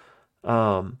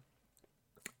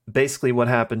 Basically, what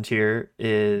happened here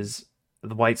is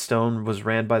the Whitestone was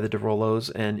ran by the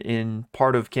Derolos, and in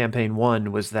part of campaign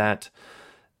 1 was that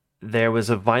there was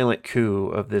a violent coup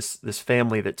of this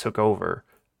family that took over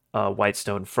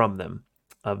Whitestone from them,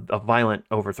 a violent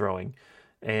overthrowing.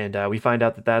 And we find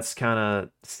out that that's kind of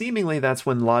seemingly that's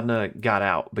when Laudna got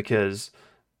out, because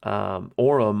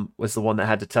Orem was the one that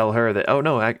had to tell her that, oh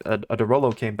no, a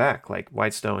Derolo came back. Like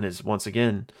Whitestone is once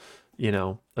again,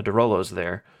 a Derolo's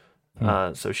there.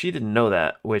 So she didn't know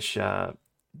that, which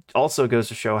also goes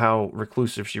to show how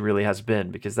reclusive she really has been,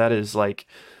 because that is like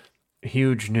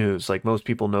huge news. Like most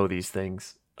people know these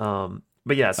things.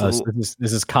 But yeah, so this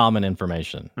is common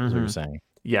information, is what you're saying.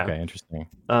 Yeah. Okay, interesting.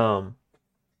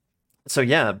 So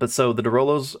yeah, but so the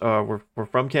Derolos were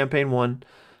from campaign 1,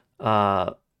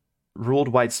 ruled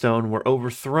Whitestone, were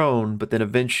overthrown, but then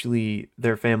eventually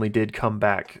their family did come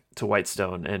back to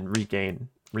Whitestone and regain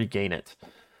it.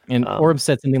 And Orem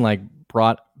said something like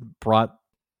brought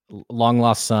long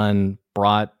lost son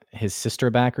brought his sister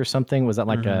back or something. Was that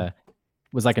like a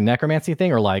necromancy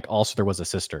thing, or like also there was a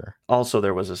sister? Also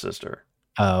there was a sister.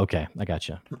 Oh, okay. I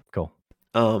gotcha. Cool.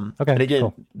 Okay. And again,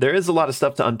 cool. There is a lot of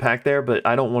stuff to unpack there, but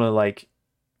I don't want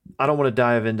to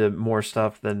dive into more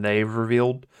stuff than they've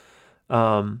revealed.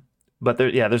 But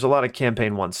there's a lot of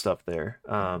campaign 1 stuff there.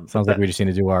 Sounds like we just need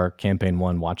to do our campaign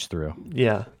 1 watch through.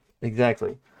 Yeah,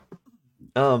 exactly.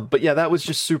 But yeah, that was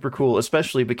just super cool,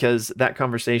 especially because that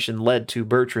conversation led to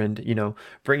Bertrand,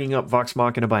 bringing up Vox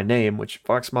Machina by name, which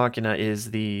Vox Machina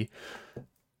is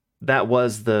that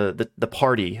was the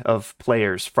party of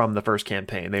players from the first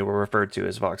campaign. They were referred to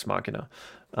as Vox Machina.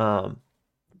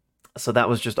 So that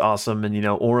was just awesome. And,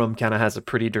 Orem kind of has a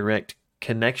pretty direct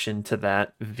connection to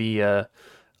that via,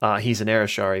 he's an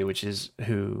Arashari, which is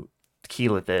who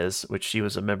Keyleth is, which she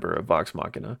was a member of Vox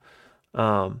Machina.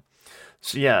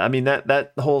 So yeah, I mean,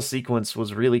 that whole sequence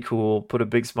was really cool. Put a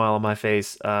big smile on my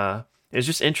face. It's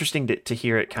just interesting to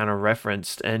hear it kind of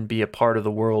referenced and be a part of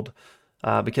the world.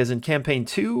 Because in campaign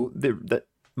 2, the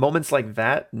moments like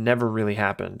that never really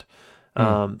happened.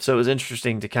 So it was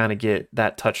interesting to kind of get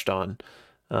that touched on,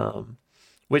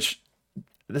 which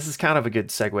this is kind of a good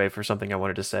segue for something I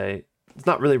wanted to say. It's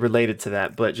not really related to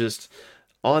that, but just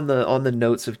on the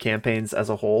notes of campaigns as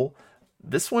a whole,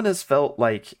 this one has felt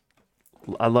like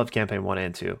I love campaign 1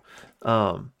 and 2.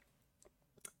 But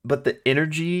the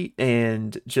energy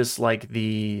and just like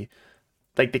the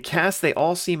cast, they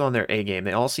all seem on their A game.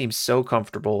 They all seem so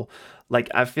comfortable. Like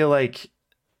I feel like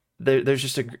there's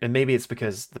just and maybe it's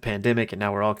because the pandemic and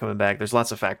now we're all coming back. There's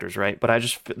lots of factors, right? But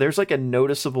there's like a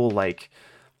noticeable like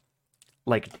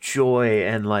joy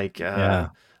and Yeah. like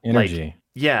Energy.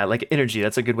 yeah, like energy.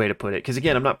 That's a good way to put it. Because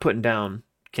again, I'm not putting down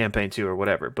campaign 2 or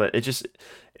whatever, but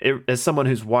as someone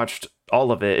who's watched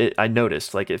all of it, I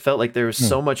noticed like it felt like there was Hmm.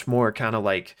 so much more kind of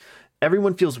like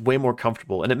everyone feels way more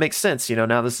comfortable, and it makes sense.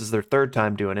 Now this is their third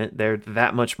time doing it. They're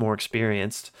that much more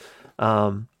experienced.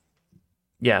 Um,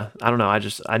 yeah, I don't know.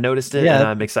 I noticed it, and Yeah,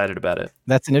 I'm excited about it.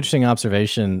 that's an interesting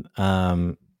observation.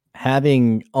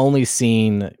 Having only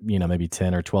seen, maybe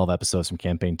 10 or 12 episodes from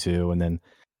campaign 2 and then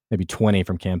maybe 20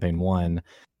 from campaign 1,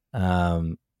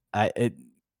 um, I it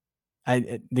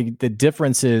the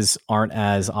differences aren't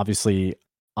as obviously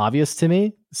obvious to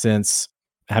me since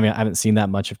I haven't seen that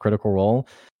much of Critical Role.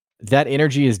 That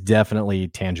energy is definitely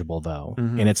tangible though,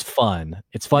 and Hmm. it's fun.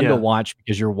 It's fun to Yeah. watch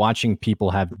because you're watching people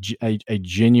have a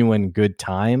genuine good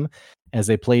time as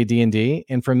they play D&D.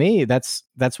 And for me, that's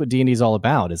what D&D is all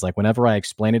about. Is like whenever I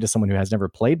explain it to someone who has never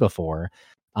played before,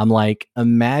 I'm like,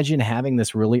 imagine having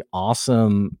this really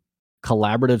awesome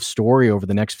collaborative story over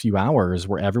the next few hours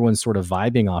where everyone's sort of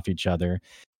vibing off each other.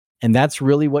 And that's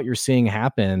really what you're seeing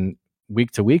happen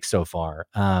week to week so far.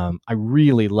 I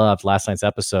really loved last night's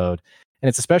episode. And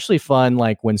it's especially fun,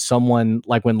 like when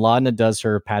Laudna does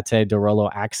her Pate de Rolo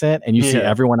accent and you see Yeah.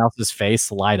 everyone else's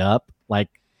face light up, like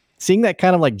seeing that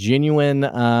kind of like genuine,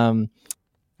 I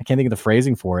can't think of the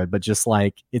phrasing for it, but just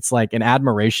like, it's like an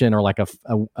admiration or like a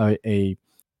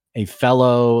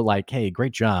fellow, like, hey,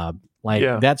 great job. Like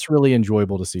Yeah. that's really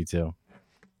enjoyable to see too.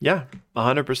 Yeah.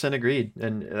 100% agreed.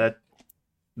 And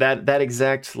that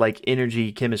exact like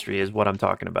energy chemistry is what I'm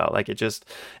talking about. Like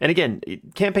and again,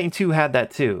 campaign 2 had that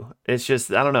too. It's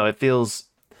just, I don't know, it feels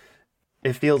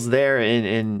there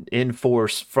in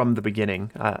force from the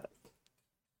beginning.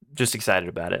 Just excited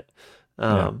about it.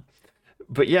 Yeah.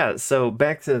 But yeah, so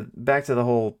back to the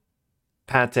whole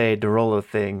Pate de Rolo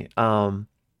thing.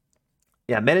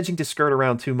 Yeah, managing to skirt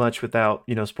around too much without,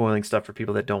 spoiling stuff for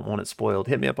people that don't want it spoiled.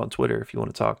 Hit me up on Twitter if you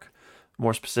want to talk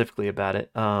more specifically about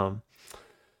it.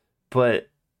 But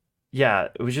yeah,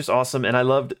 it was just awesome, and I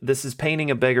loved this is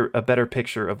painting a better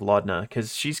picture of Laudna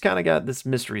because she's kind of got this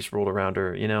mystery swirled around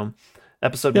her.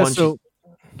 Episode Yeah. one, she So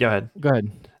go ahead. go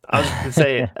ahead. I was gonna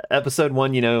say episode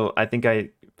one. I think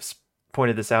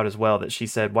pointed this out as well that she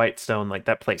said Whitestone, like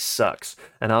that place sucks,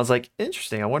 and I was like,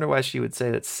 interesting. I wonder why she would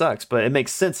say that sucks, but it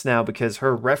makes sense now because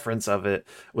her reference of it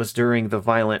was during the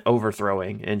violent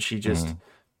overthrowing, and she just, Mhm.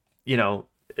 you know,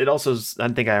 it also. I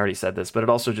think I already said this, but it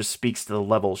also just speaks to the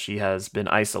level she has been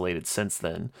isolated since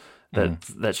then. Mhm.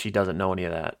 That she doesn't know any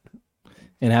of that.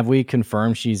 And have we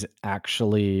confirmed she's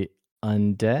actually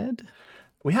undead?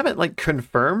 We haven't like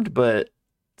confirmed, but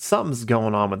something's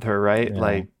going on with her, right? Yeah.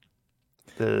 Like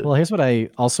the Well, here's what I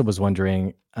also was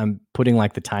wondering. I'm putting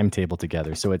like the timetable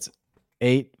together. So it's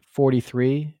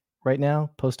 8:43 right now,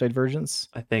 post-divergence.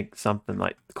 I think something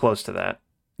like close to that.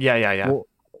 Yeah, yeah, yeah. Well,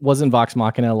 wasn't Vox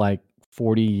Machina like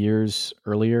 40 years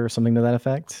earlier or something to that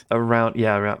effect? Around,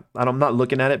 yeah, around. I'm not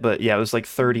looking at it, but yeah, it was like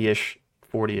 30-ish,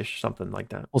 40-ish, something like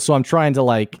that. Well, so I'm trying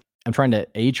to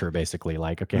age her basically.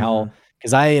 Like, okay, how Mhm.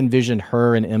 because I envisioned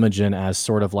her and Imogen as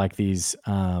sort of like these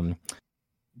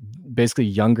basically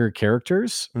younger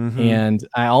characters. Mhm. And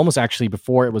I almost actually,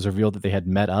 before it was revealed that they had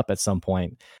met up at some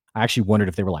point, I actually wondered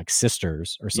if they were like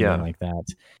sisters or something Yeah. like that.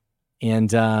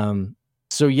 And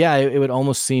so yeah, it would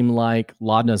almost seem like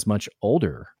Laudna's much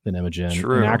older than Imogen, and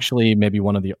True. actually maybe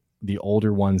one of the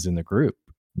older ones in the group.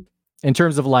 In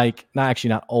terms of like,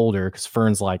 not older, because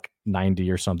Fern's like 90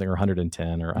 or something, or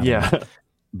 110, or I don't know. Yeah.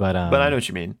 But But I know what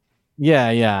you mean. yeah,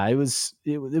 it was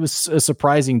a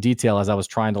surprising detail as I was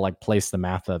trying to like place the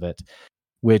math of it.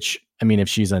 Which, I mean, if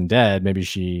she's undead, maybe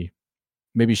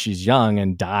she's young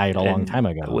and died a long And time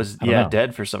ago. was I don't yeah, know.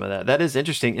 dead for some of that. That is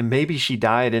interesting. And maybe she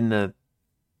died in the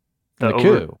In the the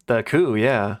over coup. the coup,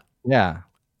 yeah. Yeah.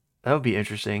 That would be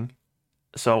interesting.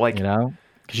 So like, Because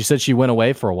she said she went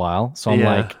away for a while. So I'm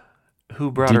yeah, like, who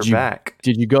brought her did you back?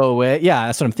 did you go away? Yeah,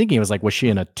 that's what I'm thinking. It was like, was she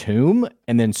in a tomb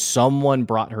and then someone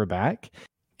brought her back?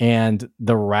 And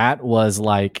the rat was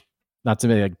like, not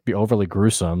to be overly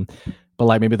gruesome, but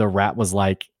like maybe the rat was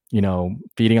like,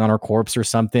 feeding on her corpse or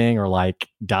something, or like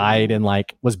died and Ooh.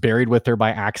 like was buried with her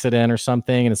by accident or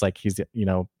something. And it's like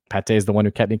Pate is the one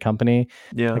who kept me company.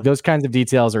 Yeah. Like those kinds of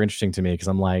details are interesting to me because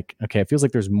I'm like, okay, it feels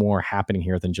like there's more happening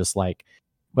here than just like,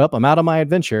 well, I'm out on my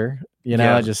adventure.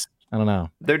 Yeah. I don't know.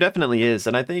 There definitely is.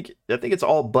 And I think it's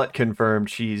all but confirmed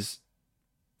she's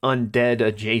undead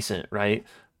adjacent, right?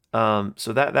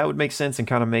 So that would make sense and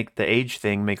kind of make the age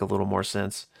thing make a little more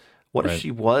sense. What if Right.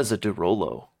 she was a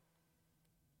Durolo?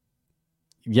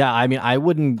 Yeah, I mean, I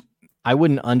wouldn't. I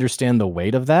wouldn't understand the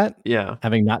weight of that, Yeah.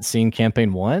 having not seen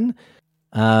campaign 1.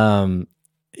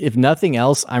 If nothing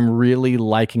else, I'm really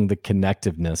liking the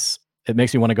connectiveness. It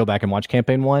makes me want to go back and watch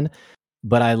campaign 1,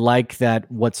 but I like that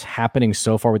what's happening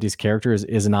so far with these characters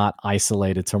is not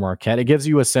isolated to Marquette. It gives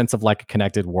you a sense of like a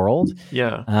connected world.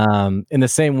 Yeah. In the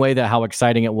same way that how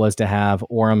exciting it was to have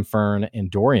Orem, Fern,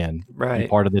 and Dorian be Right.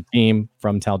 part of the team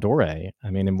from Taldore. I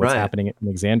mean, and what's Right. happening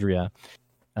in Exandria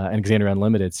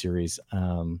Unlimited series.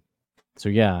 So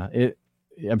yeah,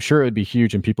 I'm sure it would be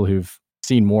huge, and people who've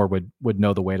seen more would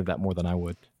know the weight of that more than I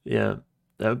would. Yeah.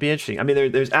 That would be interesting. I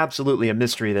mean, there's absolutely a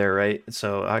mystery there, right?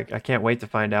 So I can't wait to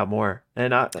find out more.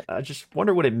 And I just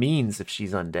wonder what it means if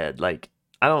she's undead. Like,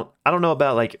 I don't know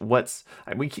about like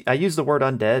I use the word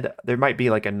undead. There might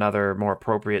be like another more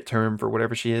appropriate term for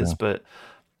whatever she is, Yeah. but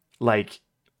like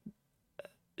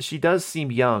she does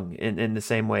seem young in the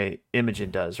same way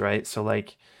Imogen does, right? So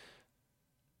like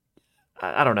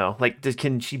I don't know. Like,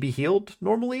 can she be healed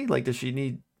normally? Like, does she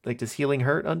need does healing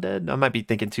hurt undead? I might be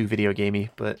thinking too video gamey,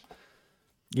 but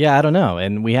Yeah, I don't know.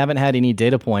 And we haven't had any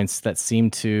data points that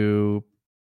seem to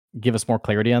give us more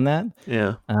clarity on that.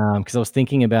 yeah. Because I was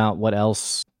thinking about what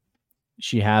else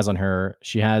she has on her.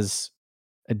 She has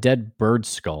a dead bird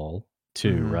skull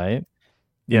too, Mhm. right? And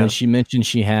Yeah. then she mentioned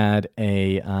she had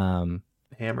a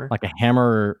Hammer. like a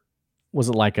hammer. Was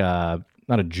it like a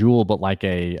not a jewel, but like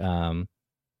a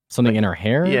something in her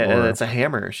hair? Yeah, or it's a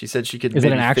hammer. She said she could is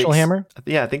it an maybe actual fix hammer?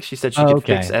 Yeah, I think she said she Oh, could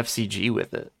fix okay. FCG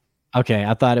with it. Okay,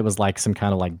 I thought it was like some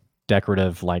kind of like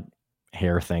decorative like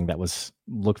hair thing that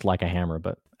looked like a hammer,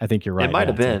 but I think you're right. It might Yeah,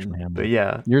 have it's an actual been, hammer. but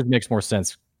yeah. Yours makes more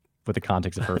sense with the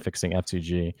context of her fixing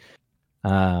FCG.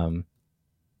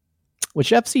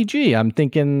 Which FCG, I'm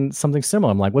thinking something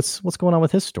similar. I'm like, what's going on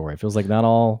with his story? It feels like not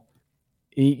all.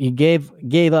 He gave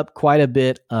up quite a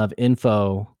bit of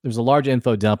info. There's a large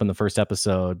info dump in the first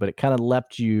episode, but it kind of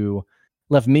left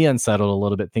me unsettled a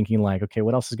little bit, thinking like, okay,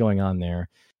 what else is going on there?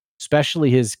 Especially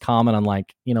his comment on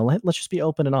like, let's just be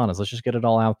open and honest. Let's just get it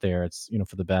all out there. It's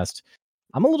for the best.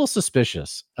 I'm a little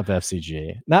suspicious of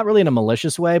FCG, not really in a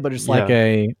malicious way, but just like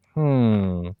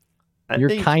your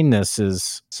think kindness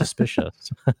is suspicious.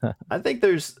 I think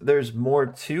there's more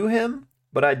to him,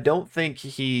 but I don't think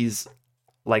he's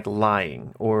like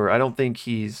lying, or I don't think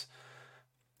he's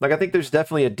like, I think there's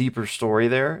definitely a deeper story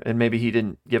there, and maybe he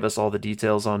didn't give us all the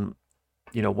details on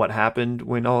what happened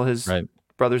when all his Right.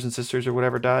 brothers and sisters or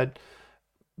whatever died.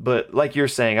 But like you're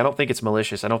saying, I don't think it's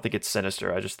malicious. I don't think it's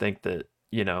sinister. I just think that,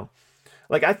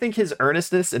 like, I think his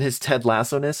earnestness and his Ted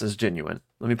Lasso-ness is genuine.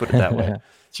 Let me put it that way.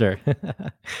 Sure.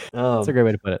 That's a great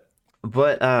way to put it.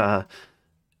 But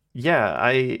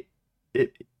yeah,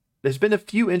 there's been a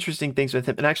few interesting things with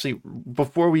him. And actually,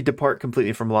 before we depart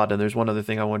completely from Laudna, there's one other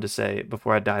thing I wanted to say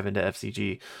before I dive into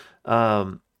FCG.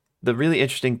 The really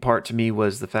interesting part to me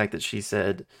was the fact that she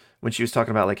said, when she was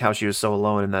talking about like how she was so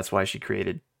alone and that's why she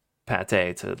created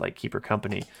Pate to like keep her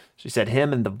company, she said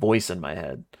him and the voice in my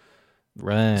head.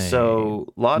 Right.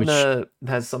 So Laudna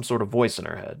has some sort of voice in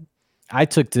her head. I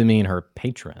took to mean her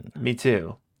patron. Me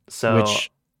too. So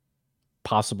which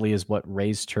possibly is what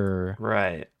raised her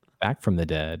right back from the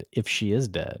dead, if she is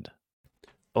dead.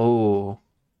 Oh,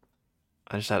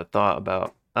 I just had a thought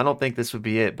about. I don't think this would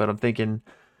be it, but I'm thinking.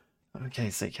 Okay,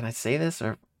 so can I say this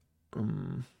or?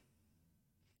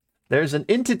 There's an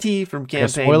entity from campaign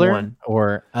spoiler? 1,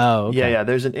 or okay. Yeah.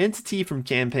 There's an entity from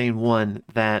campaign 1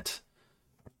 that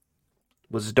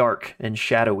was dark and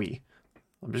shadowy.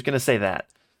 I'm just gonna say that.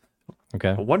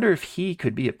 Okay. I wonder if he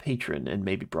could be a patron and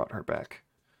maybe brought her back.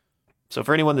 So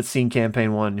for anyone that's seen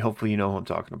campaign 1, hopefully you know who I'm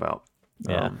talking about.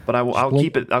 Yeah. But I'll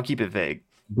keep it vague.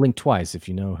 Blink twice if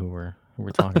you know who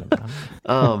we're talking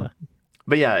about.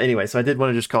 But yeah, anyway, so I did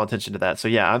want to just call attention to that. So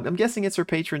yeah, I'm guessing it's her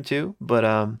patron too,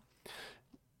 but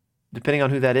depending on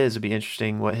who that is, it'd be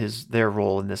interesting what their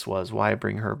role in this was, why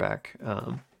bring her back.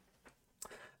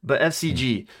 But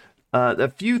FCG, a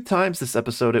few times this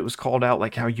episode, it was called out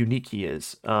like how unique he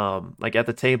is. Like at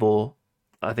the table,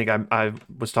 I think I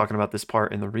was talking about this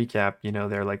part in the recap.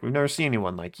 They're like, we've never seen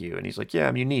anyone like you, and he's like, yeah,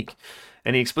 I'm unique,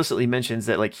 and he explicitly mentions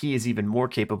that like he is even more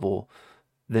capable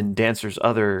than Dancer's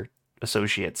other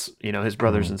associates. His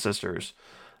brothers and sisters.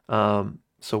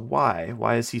 So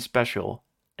why is he special?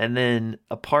 And then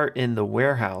a part in the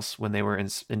warehouse when they were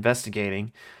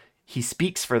investigating, he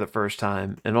speaks for the first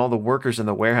time, and all the workers in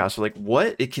the warehouse are like,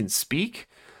 what? It can speak?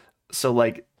 So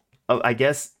like, I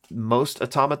guess most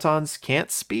automatons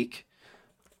can't speak.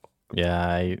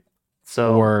 Yeah.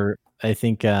 Or I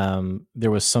think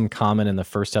there was some comment in the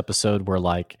first episode where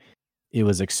like it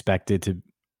was expected to.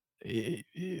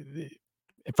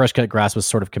 Fresh Cut Grass was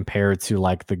sort of compared to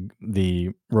like the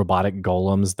robotic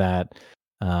golems that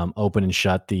open and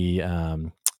shut the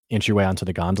entryway onto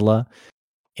the gondola.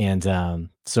 And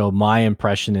so my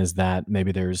impression is that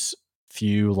maybe there's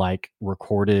few like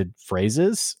recorded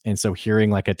phrases. And so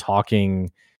hearing like a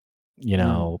talking,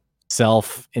 Mm,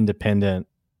 self independent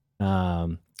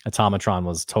automatron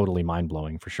was totally mind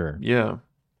blowing for sure. yeah.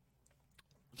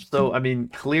 So, I mean,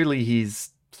 clearly he's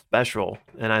special.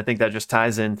 And I think that just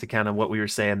ties into kind of what we were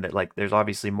saying that, like, there's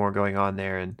obviously more going on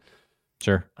there. And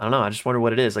Sure. I don't know. I just wonder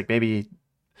what it is. Like, maybe,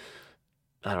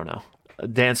 I don't know. A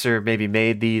dancer maybe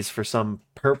made these for some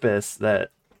purpose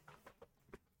that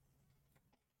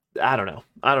I don't know.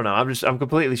 I don't know. I'm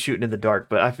completely shooting in the dark,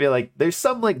 but I feel like there's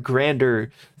some like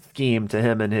grander scheme to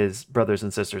him and his brothers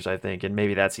and sisters, I think, and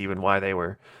maybe that's even why they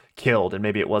were killed, and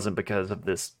maybe it wasn't because of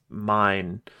this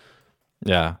mine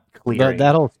Yeah. That clearing.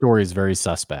 whole story is very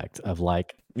suspect of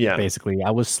like Yeah. basically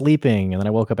I was sleeping and then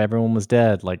I woke up, everyone was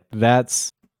dead. Like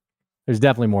there's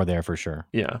definitely more there for sure.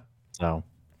 Yeah. So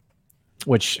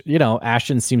which,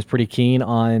 Ashton seems pretty keen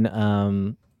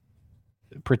on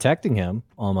protecting him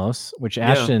almost, which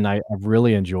Yeah. Ashton I've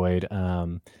really enjoyed.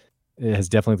 It has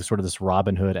definitely the sort of this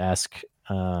Robin Hood esque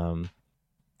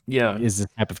Yeah. is this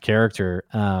type of character.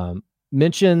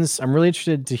 Mentions I'm really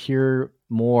interested to hear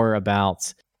more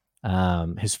about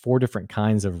his four different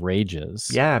kinds of rages.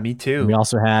 Yeah, me And we too.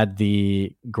 also had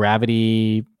the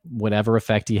gravity, whatever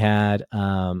effect he had.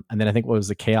 And then I think what was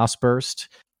the chaos burst.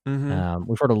 Mm-hmm.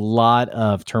 We've heard a lot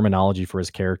of terminology for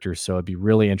his characters, so it'd be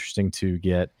really interesting to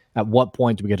get at what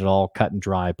point do we get it all cut and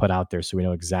dry, put out there, so we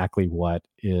know exactly what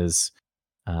is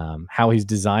how he's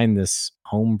designed this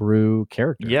homebrew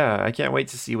character. Yeah, I can't wait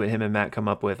to see what him and Matt come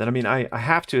up with. And I mean, I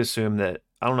have to assume that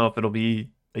I don't know if it'll be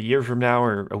a year from now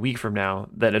or a week from now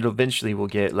that it eventually will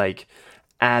get like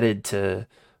added to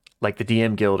like the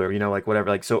DM guild or like whatever,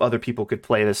 like so other people could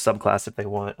play this subclass if they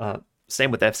want. Same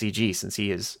with FCG since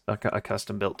he is a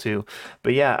custom built too.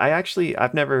 But yeah,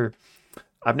 I've never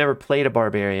played a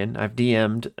barbarian. I've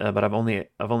DM'd, but I've only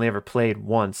ever played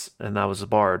once, and that was a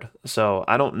bard. So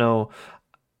I don't know.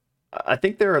 I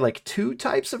think there are like two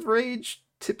types of rage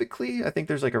typically. I think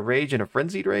there's like a rage and a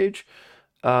frenzied rage.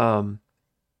 Um,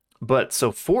 but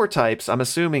so four types. I'm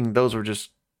assuming those were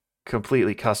just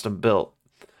completely custom built.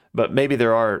 But maybe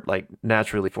there are like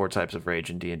naturally four types of rage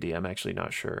in D&D. I'm actually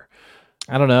not sure.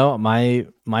 I don't know. My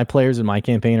players in my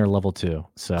campaign are level 2,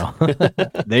 so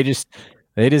they just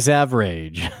have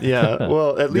rage. Yeah,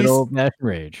 well, at Good least old fashioned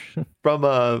rage. from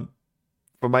uh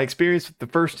from my experience with the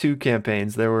first two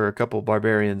campaigns, there were a couple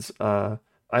barbarians. I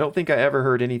don't think I ever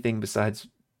heard anything besides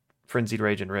frenzied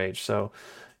rage and rage. So,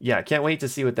 yeah, I can't wait to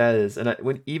see what that is. And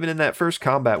when even in that first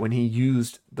combat, when he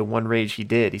used the one rage he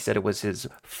did, he said it was his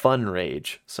fun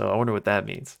rage. So I wonder what that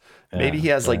means. Maybe Yeah, he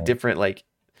has like right. different like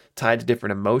tied to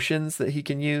different emotions that he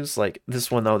can use. Like this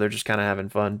one though, they're just kind of having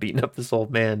fun beating up this old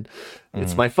man.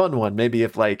 It's Mhm, my fun one. Maybe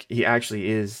if like he actually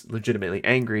is legitimately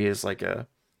angry is like a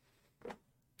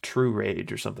true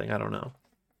rage or something. I don't know.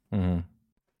 mhm.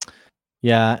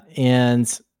 Yeah,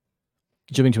 and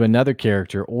jumping to another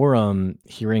character, Orem,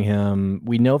 hearing him,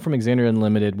 we know from Xander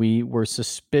Unlimited, we were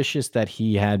suspicious that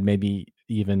he had maybe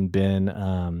even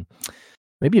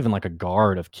like a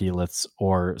guard of Keyleth's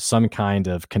or some kind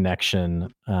of connection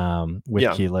with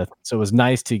Yeah. Keyleth. So it was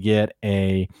nice to get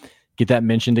that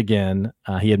mentioned again.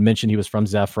 He had mentioned he was from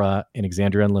Zephyra and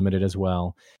Xander Unlimited as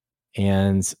well,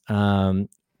 and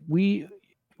we.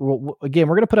 Again,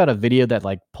 we're going to put out a video that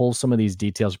like pulls some of these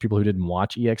details for people who didn't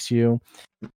watch EXU,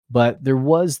 but there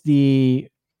was the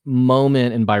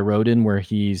moment in Byrodin where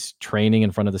he's training in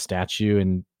front of the statue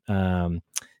and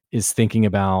is thinking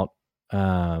about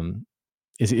um,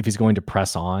 is if he's going to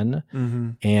press on.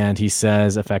 Mm-hmm. And he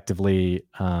says effectively,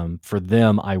 for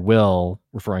them, I will,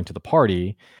 referring to the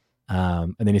party.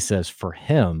 And then he says, for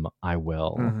him, I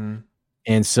will. Mm-hmm.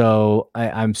 And so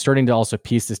I'm starting to also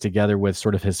piece this together with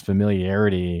sort of his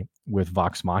familiarity with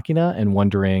Vox Machina and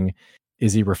wondering,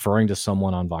 is he referring to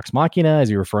someone on Vox Machina? Is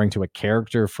he referring to a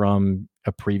character from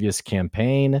a previous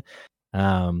campaign?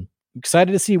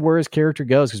 Excited to see where his character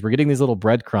goes because we're getting these little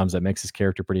breadcrumbs that makes his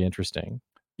character pretty interesting.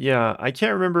 Yeah, I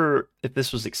can't remember if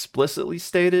this was explicitly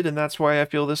stated and that's why I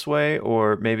feel this way,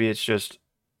 or maybe it's just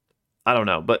I don't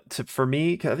know. But for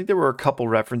me, I think there were a couple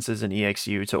references in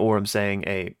EXU to Orem saying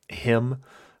a him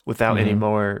without any Mhm.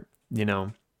 more,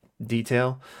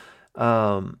 detail.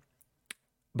 Um,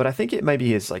 but I think it might be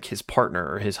his partner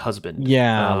or his husband.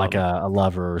 Yeah, like a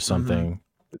lover or Mhm. something.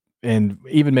 And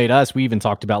even made us, we even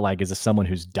talked about like, is this someone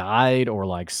who's died or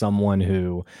like someone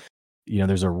who,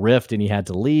 there's a rift and he had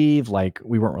to leave? Like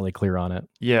we weren't really clear on it.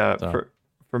 Yeah, So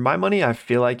for my money, I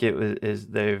feel like it was is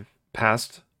they've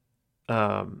passed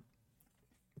um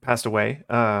passed away.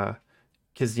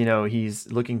 because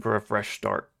he's looking for a fresh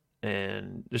start,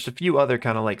 and there's a few other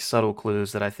kind of like subtle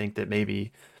clues that I think that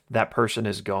maybe that person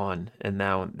is gone, and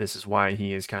now this is why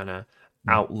he is kind of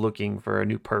Mm. out looking for a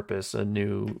new purpose, a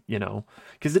new,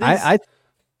 because it is. I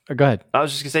go ahead. I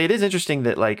was just gonna say it is interesting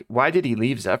that like why did he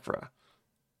leave Zephyra?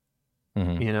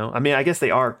 Hmm. I mean, I guess they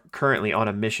are currently on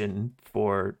a mission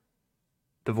for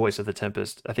the Voice of the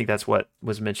Tempest. I think that's what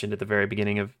was mentioned at the very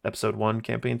beginning of episode 1,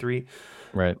 campaign 3.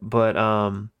 Right. But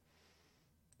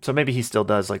so maybe he still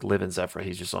does like live in Zephyr.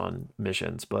 He's just on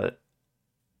missions. But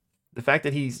the fact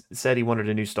that he said he wanted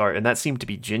a new start, and that seemed to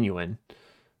be genuine.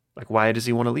 Like, why does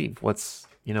he want to leave? What's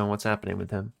happening with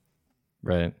him?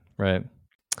 Right. What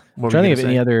were Trying to you think of gonna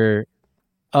any say? other.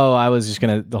 Oh, I was just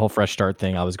gonna the whole fresh start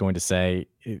thing. I was going to say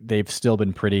they've still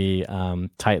been pretty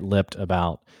tight-lipped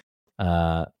about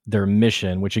their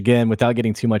mission, which again, without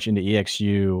getting too much into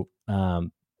EXU,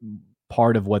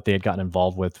 part of what they had gotten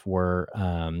involved with were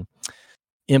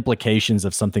implications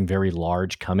of something very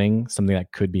large coming, something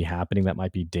that could be happening that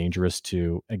might be dangerous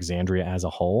to Exandria as a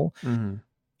whole. Mm-hmm.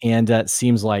 And it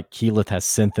seems like Keyleth has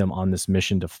sent them on this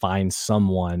mission to find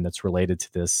someone that's related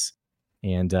to this.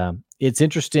 And it's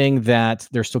interesting that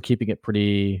they're still keeping it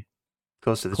pretty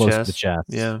Close to the close to the chest. chest.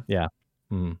 Yeah. Yeah.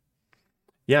 Mm.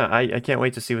 Yeah, I can't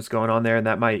wait to see what's going on there, and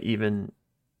that might even,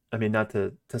 I mean, not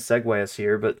to segue us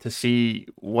here, but to see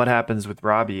what happens with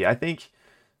Robbie. I think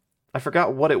I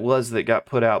forgot what it was that got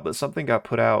put out, but something got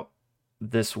put out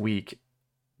this week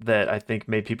that I think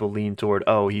made people lean toward,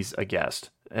 oh, he's a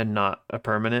guest and not a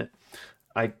permanent.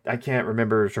 I can't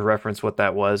remember to reference what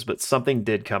that was, but something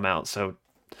did come out. So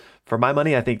for my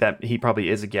money, I think that he probably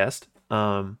is a guest.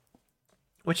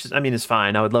 Which is, I mean, is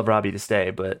fine. I would love Robbie to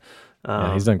stay, but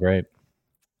Yeah, he's um, done great.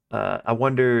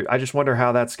 I just wonder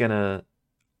how that's gonna,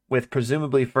 with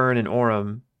presumably Fern and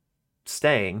Orem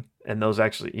staying, and those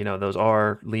actually, those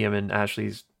are Liam and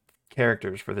Ashley's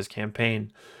characters for this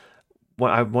campaign.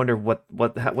 I wonder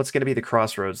what's going to be the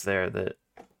crossroads there that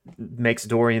makes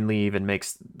Dorian leave and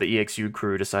makes the EXU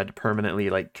crew decide to permanently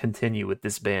like continue with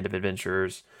this band of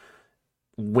adventurers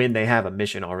when they have a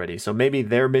mission already. So maybe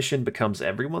their mission becomes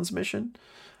everyone's mission.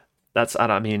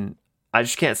 I mean, I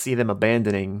just can't see them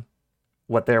abandoning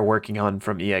what they're working on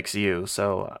from EXU.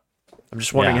 So I'm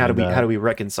just wondering Yeah, I mean how do we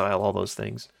reconcile all those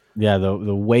things?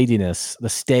 the weightiness, the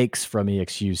stakes from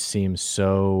EXU seem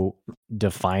so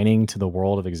defining to the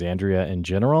world of Exandria in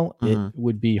general. It Mm-hmm.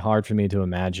 would be hard for me to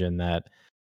imagine that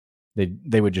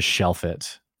they would just shelf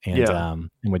it Yeah. and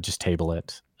would just table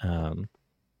it.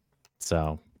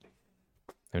 So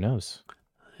who knows?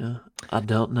 Yeah. I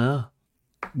don't know.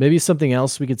 Maybe something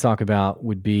else we could talk about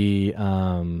would be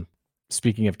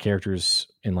speaking of characters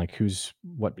and like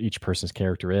what each person's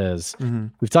character is. Mm-hmm.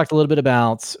 We've talked a little bit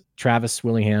about Travis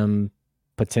Willingham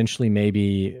potentially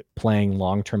maybe playing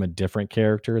long term a different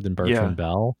character than Bertrand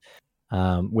Bell,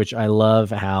 which I love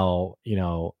how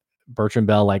Bertrand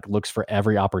Bell like looks for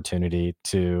every opportunity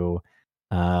to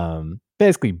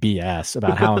basically BS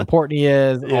about how important he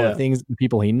is, all the things, the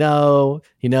people he knows.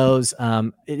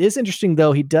 It is interesting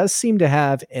though. He does seem to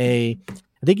have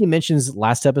I think he mentions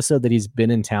last episode that he's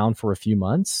been in town for a few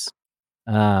months,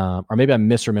 or maybe I'm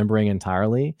misremembering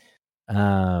entirely.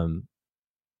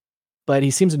 But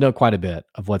he seems to know quite a bit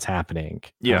of what's happening.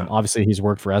 Yeah. Obviously, he's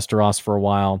worked for Esteros for a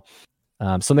while.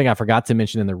 Something I forgot to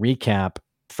mention in the recap,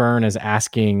 Fern is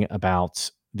asking about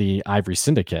the Ivory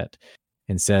Syndicate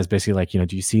and says basically like,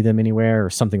 do you see them anywhere or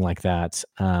something like that?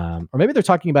 Or maybe they're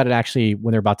talking about it actually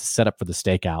when they're about to set up for the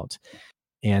stakeout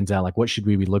and like, what should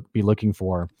we be looking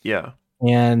for? Yeah.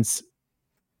 And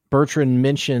Bertrand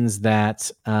mentions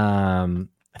that, I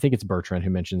think it's Bertrand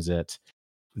who mentions it,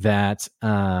 that,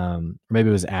 or maybe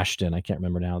it was Ashton. I can't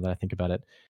remember now that I think about it,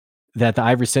 that the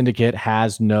Ivory Syndicate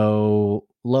has no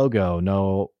logo,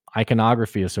 no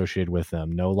iconography associated with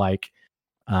them, no like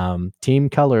team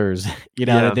colors.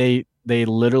 They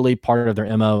literally, part of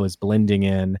their MO is blending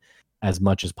in as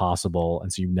much as possible,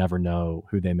 and so you never know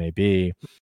who they may be.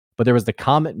 But there was the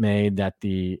comment made that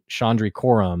the Chandri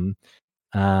Quorum,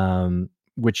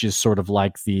 which is sort of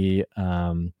like the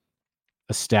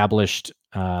established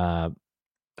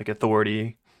like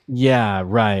authority. Yeah,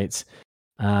 right.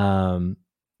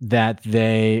 That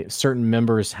certain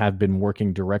members have been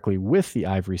working directly with the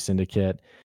Ivory Syndicate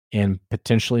and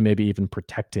potentially maybe even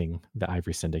protecting the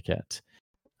Ivory Syndicate.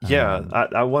 Yeah,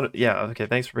 I want. Yeah, okay.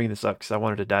 Thanks for bringing this up because I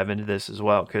wanted to dive into this as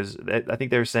well because I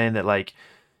think they were saying that like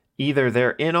either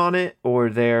they're in on it or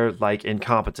they're like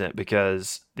incompetent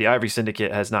because the Ivory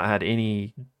Syndicate has not had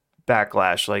any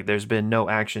backlash. Like there's been no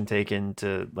action taken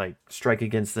to like strike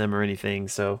against them or anything.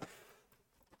 So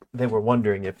they were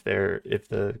wondering if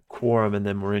the Quorum and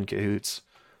them were in cahoots.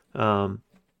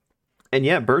 And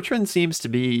yeah, Bertrand seems to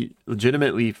be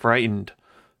legitimately frightened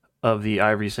of the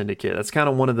Ivory Syndicate. That's kind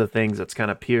of one of the things that's kind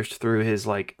of pierced through his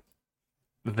like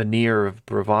veneer of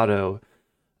bravado.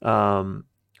 Um,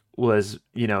 was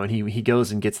and he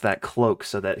goes and gets that cloak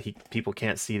so that people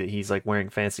can't see that he's like wearing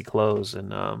fancy clothes.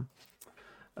 And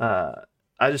uh,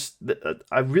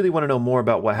 I really want to know more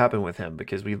about what happened with him,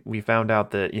 because we found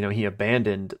out that he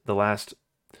abandoned the last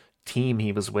team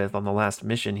he was with on the last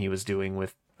mission he was doing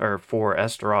with or for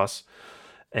Esteros.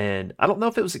 And I don't know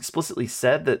if it was explicitly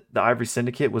said that the Ivory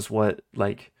Syndicate was what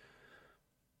like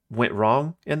went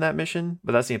wrong in that mission,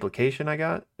 but that's the implication I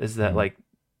got, is that like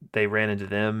they ran into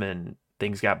them and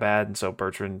things got bad, and so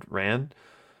Bertrand ran.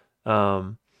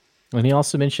 And he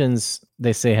also mentions,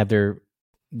 they say,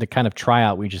 the kind of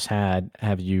tryout we just had,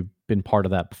 have you been part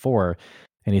of that before?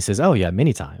 And he says, oh yeah,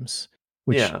 many times.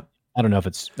 Which Yeah. I don't know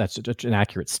if that's an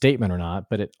accurate statement or not,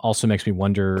 but it also makes me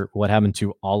wonder what happened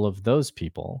to all of those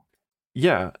people.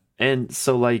 Yeah. And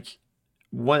so like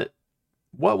what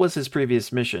was his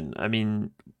previous mission? I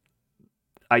mean,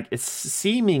 it's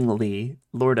seemingly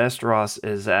Lord Esteros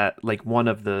is at like one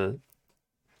of the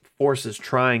forces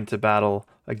trying to battle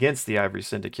against the Ivory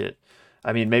Syndicate.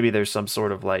 I mean, maybe there's some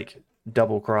sort of like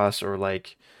double cross, or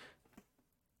like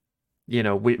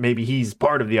maybe he's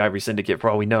part of the Ivory Syndicate for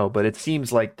all we know. But it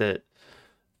seems like that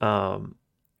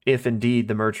if indeed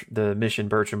the mission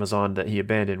Bertram was on that he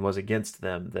abandoned was against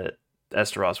them, that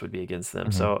Esteros would be against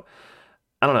them. So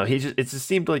I don't know. It just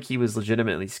seemed like he was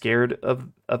legitimately scared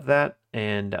of that.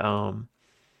 And I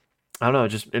don't know.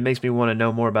 It makes me want to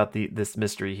know more about this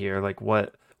mystery here. Like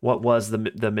what was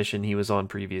the mission he was on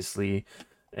previously,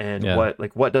 and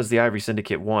what does the Ivory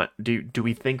Syndicate want? Do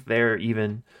we think they're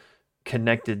even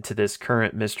connected to this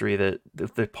current mystery that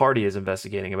the party is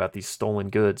investigating about these stolen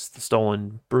goods, the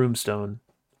stolen broomstone,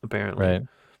 apparently? Right.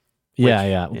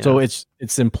 Yeah. So it's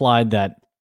implied that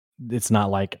it's not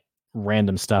like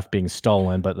random stuff being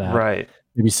stolen, but that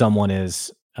maybe someone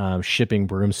is shipping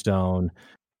broomstone,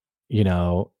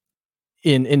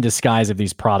 in disguise of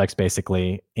these products,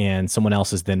 basically, and someone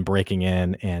else is then breaking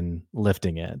in and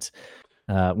lifting it.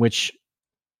 Which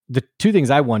the two things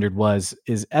I wondered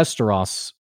is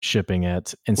Esteros shipping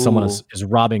it and someone else is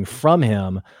robbing from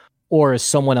him, or is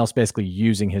someone else basically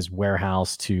using his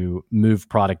warehouse to move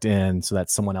product in so that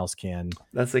someone else can?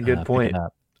 That's a good point.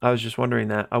 I was just wondering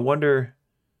that.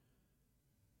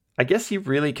 I guess he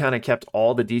really kind of kept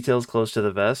all the details close to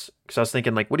the vest, because I was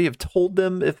thinking, like, would he have told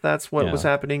them if that's what was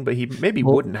happening? But he maybe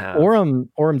wouldn't have.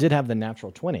 Orym did have the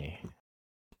natural 20,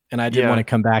 and I did want to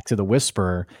come back to the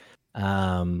Whisper.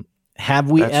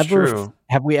 Have we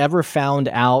ever found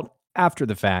out after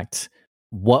the fact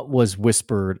what was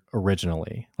whispered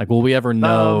originally? Like, will we ever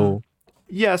know?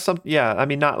 Yeah. I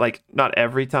mean, not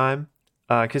every time,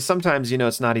 because sometimes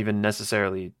it's not even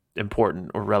necessarily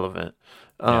important or relevant.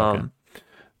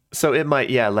 So it might,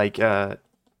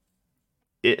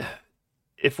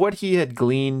 if what he had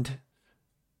gleaned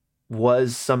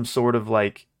was some sort of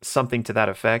like something to that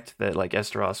effect, that like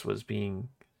Esteros was being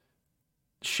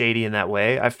shady in that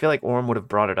way, I feel like Orym would have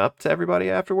brought it up to everybody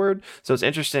afterward. So it's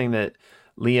interesting that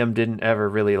Liam didn't ever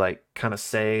really like kind of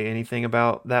say anything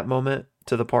about that moment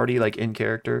to the party, like in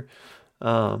character.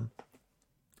 But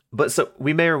so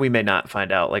we may or we may not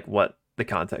find out like what the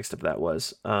context of that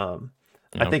was.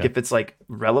 I think if it's like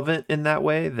relevant in that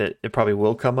way, that it probably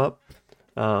will come up.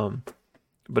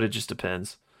 But it just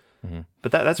depends.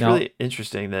 But that's really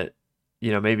interesting that,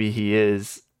 maybe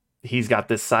he's got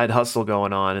this side hustle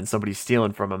going on and somebody's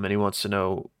stealing from him and he wants to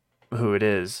know who it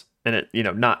is. And it,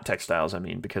 not textiles, I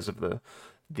mean, because of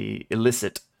the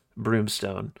illicit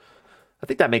broomstone. I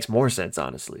think that makes more sense,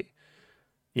 honestly.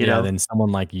 Than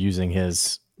someone like using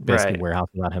his warehouse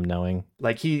without him knowing.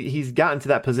 Like he's gotten to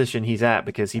that position he's at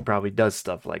because he probably does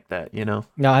stuff like that,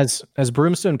 Now, has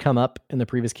broomstone come up in the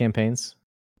previous campaigns?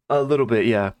 A little bit,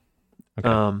 yeah.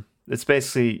 Okay. It's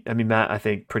basically, I mean, Matt, I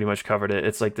think, pretty much covered it.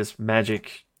 It's like this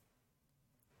magic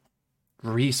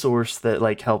resource that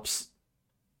like helps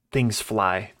things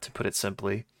fly, to put it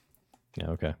simply. Yeah,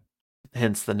 okay.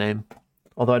 Hence the name.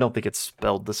 Although I don't think it's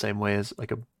spelled the same way as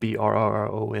like a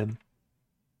BRROM.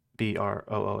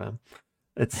 BROOM.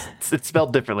 It's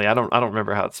spelled differently. I don't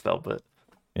remember how it's spelled, but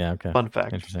yeah, okay. Fun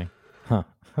fact. Interesting. Huh.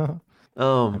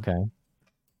 Okay.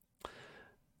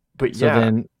 But so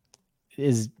then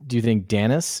do you think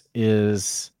Danis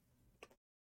is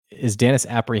Danis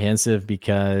apprehensive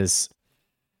because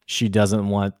she doesn't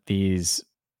want these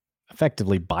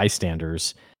effectively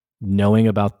bystanders knowing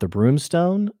about the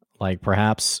broomstone? Like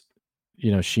perhaps,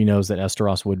 she knows that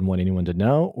Esteros wouldn't want anyone to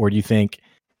know, or do you think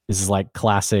this is like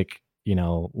classic,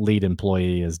 lead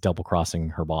employee is double crossing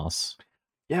her boss?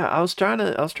 Yeah, I was trying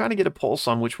to get a pulse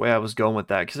on which way I was going with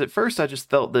that because at first I just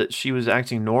felt that she was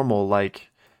acting normal, like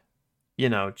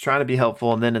trying to be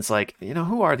helpful, and then it's like,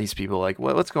 who are these people? Like,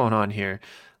 what's going on here?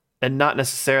 And not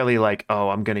necessarily like, oh,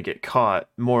 I'm gonna get caught.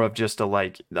 More of just a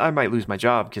like, I might lose my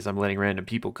job because I'm letting random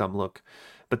people come look.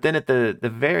 But then at the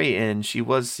very end, she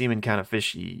was seeming kind of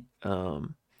fishy.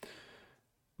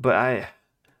 But I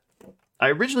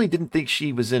originally didn't think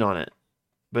she was in on it,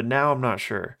 but now I'm not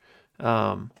sure.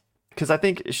 Because I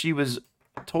think she was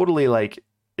totally like,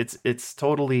 it's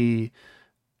totally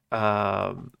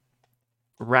um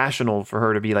rational for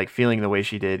her to be like feeling the way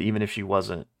she did, even if she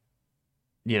wasn't,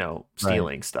 Right.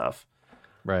 stealing stuff.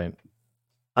 Right.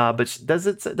 But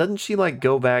doesn't she like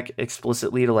go back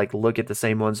explicitly to like look at the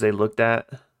same ones they looked at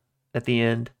the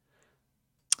end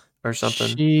or something?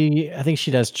 I think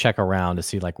she does check around to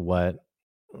see like what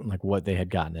they had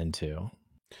gotten into.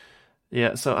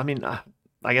 Yeah. So I mean,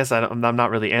 I guess I'm not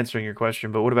really answering your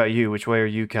question, but what about you? Which way are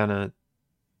you kind of It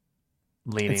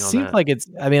leaning on seems that? like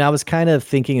I mean, I was kind of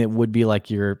thinking it would be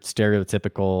like your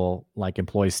stereotypical like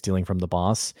employee stealing from the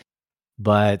boss,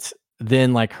 but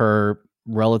then like her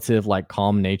relative like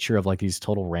calm nature of like these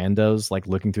total randos like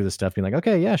looking through the stuff being like,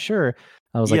 "Okay, yeah, sure."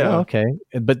 I was like, "Oh, Yeah. okay."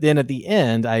 But then at the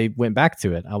end, I went back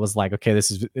to it. I was like, "Okay, this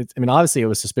is I mean, obviously it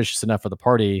was suspicious enough for the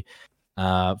party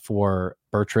for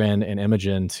Bertrand and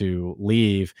Imogen to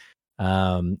leave.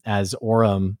 As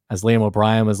Orem, as Liam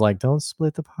O'Brien was like, "Don't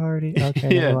split the party." Okay,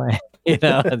 never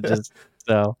Yeah. mind. Just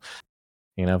so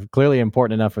clearly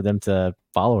important enough for them to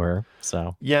follow her.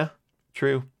 So Yeah.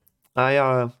 True.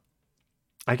 I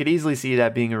I could easily see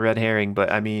that being a red herring,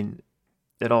 but I mean,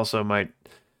 it also might.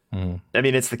 mm, I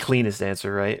mean, it's the cleanest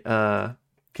answer, right?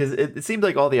 Because it seemed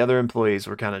like all the other employees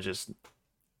were kind of just,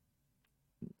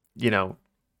 you know,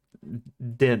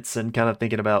 dense and kind of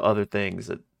thinking about other things.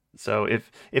 So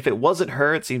if it wasn't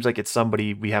her, it seems like it's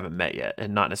somebody we haven't met yet,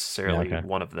 and not yeah, necessarily okay.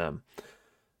 one of them.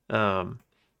 Um,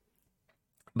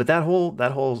 but that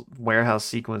whole warehouse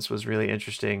sequence was really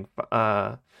interesting.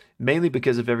 Mainly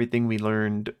because of everything we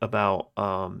learned about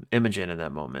Imogen in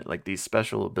that moment, like these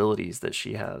special abilities that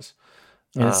she has.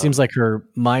 And it seems Um, like her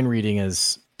mind reading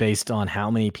is based on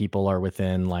how many people are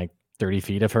within like 30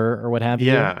 feet of her or what have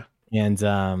you. yeah,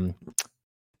 And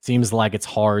seems like it's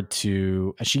hard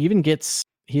to she even gets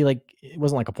he like it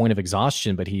wasn't like a point of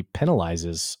exhaustion, but he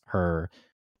penalizes her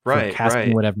for right, casting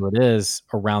right. whatever it is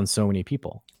around so many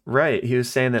people. Right. He was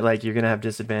saying that like you're gonna have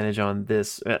disadvantage on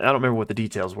this. I don't remember what the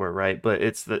details were, right? But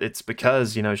it's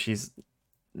because, she's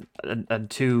a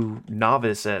too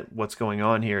novice at what's going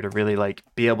on here to really like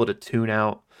be able to tune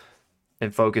out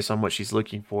and focus on what she's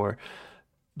looking for.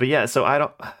 But yeah, so I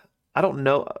don't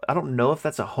know if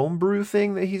that's a homebrew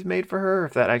thing that he's made for her, or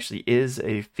if that actually is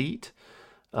a feat.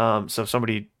 So if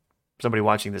somebody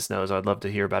watching this knows, I'd love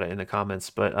to hear about it in the comments.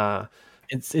 But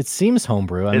It seems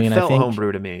homebrew. I it mean, I felt think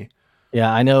homebrew to me.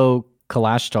 yeah, I know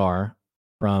Kalashtar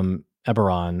from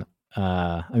Eberron,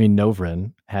 I mean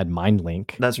Novrin had Mind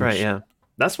Link, That's right, which yeah.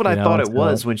 That's what I thought and it so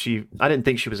was when I didn't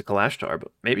think she was a Kalashtar,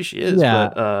 but maybe she is, yeah.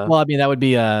 but Well, I mean, that would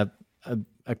be a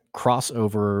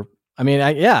crossover. I mean,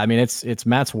 I mean, it's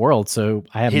Matt's world, so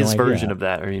I have no his idea. version of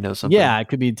that, or something. Yeah, it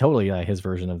could be totally his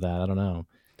version of that. I don't know,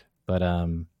 but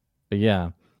but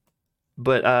yeah,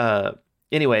 But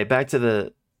anyway, back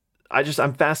to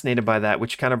I'm fascinated by that,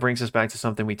 which kind of brings us back to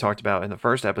something we talked about in the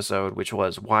first episode, which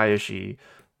was why is she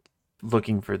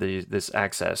looking for this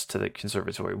access to the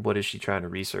conservatory? What is she trying to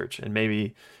research? And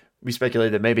maybe we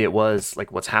speculated that maybe it was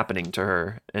like what's happening to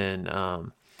her,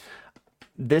 and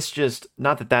this just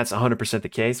not that that's 100% the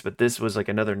case, but this was like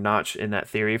another notch in that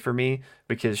theory for me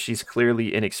because she's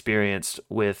clearly inexperienced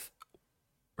with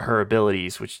her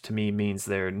abilities, which to me means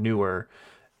they're newer,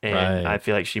 and I right.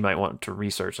 feel like she might want to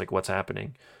research like what's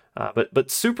happening. But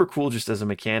super cool just as a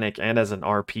mechanic and as an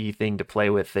RP thing to play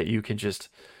with that you can just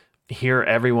hear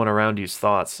everyone around you's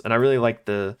thoughts. And I really like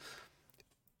the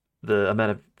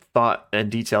amount of thought and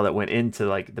detail that went into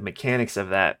like the mechanics of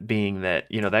that being that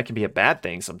that can be a bad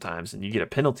thing sometimes and you get a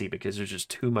penalty because there's just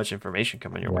too much information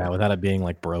coming your Yeah, way. without it being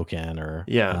like broken or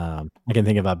Yeah. I can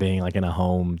think about being like in a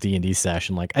home D&D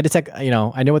session. Like I detect, I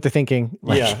know what they're thinking.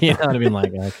 Like Yeah. you know what I mean.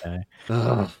 Like okay,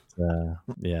 Ugh.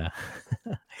 yeah,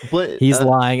 But he's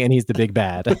lying and he's the big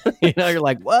bad. You're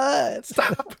like what?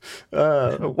 stop.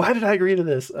 Why did I agree to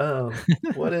this?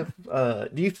 What if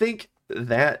do you think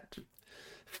that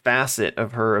facet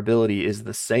of her ability is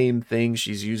the same thing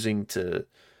she's using to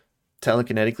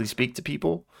telekinetically speak to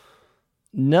people?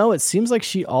 No, it seems like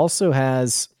she also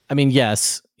has. I mean,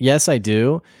 yes, I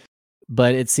do,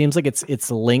 but it seems like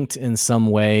it's linked in some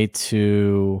way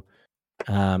to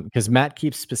because Matt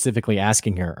keeps specifically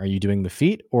asking her, "Are you doing the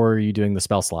feat or are you doing the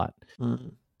spell slot?"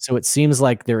 Mm. So it seems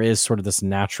like there is sort of this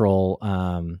natural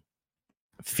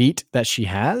feat that she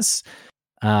has,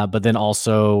 but then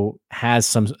also has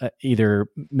some either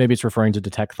maybe it's referring to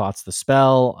detect thoughts, the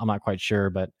spell. I'm not quite sure,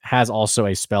 but has also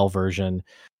a spell version,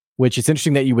 which it's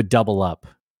interesting that you would double up.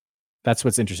 That's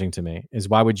what's interesting to me is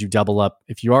why would you double up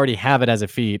if you already have it as a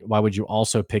feat? Why would you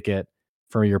also pick it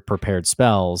for your prepared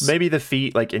spells? Maybe the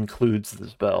feat like includes the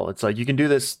spell. It's like you can do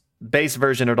this base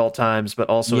version at all times, but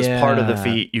also as part of the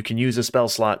feat, you can use a spell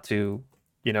slot to,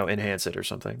 enhance it or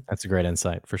something. That's a great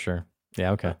insight for sure.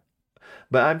 Yeah, okay.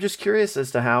 But I'm just curious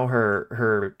as to how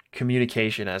her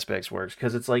communication aspects works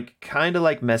because it's like kind of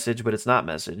like message, but it's not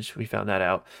message. We found that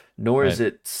out. Nor is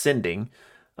it sending.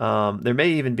 There may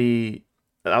even be.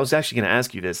 I was actually going to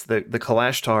ask you this: the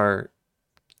Kalashtar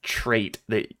trait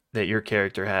that your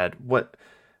character had. What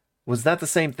was that? The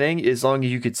same thing? As long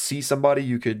as you could see somebody,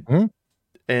 you could.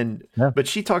 But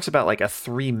she talks about like a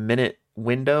 3-minute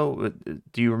window.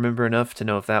 Do you remember enough to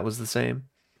know if that was the same?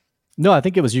 No, I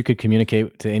think it was you could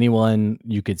communicate to anyone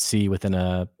you could see within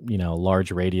a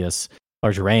large radius,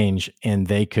 large range, and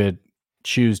they could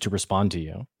choose to respond to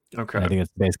you. Okay. And I think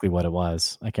that's basically what it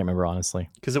was. I can't remember honestly.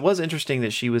 Because it was interesting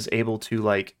that she was able to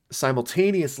like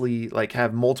simultaneously like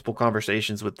have multiple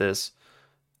conversations with this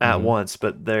at once,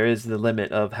 but there is the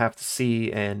limit of have to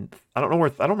see, and I don't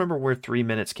remember where 3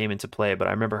 minutes came into play, but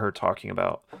I remember her talking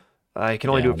about I can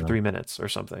only do it for 3 minutes or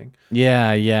something. Yeah,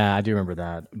 I do remember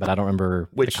that, but I don't remember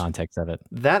the context of it.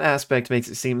 That aspect makes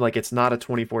it seem like it's not a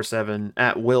 24/7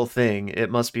 at will thing.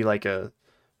 It must be like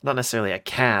not necessarily a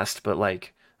cast, but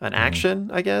like an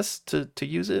action, I guess, to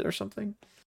use it or something.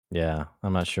 Yeah,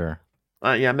 I'm not sure.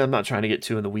 Yeah, I'm not trying to get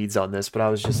too in the weeds on this, but I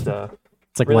was just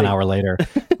it's like really... 1 hour later,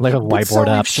 like a whiteboard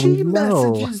up. She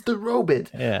messages the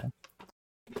robot. Yeah.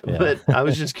 But I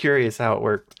was just curious how it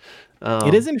worked.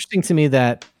 It is interesting to me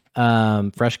that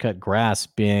Fresh Cut Grass,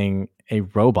 being a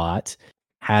robot,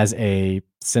 has a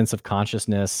sense of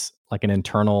consciousness, like an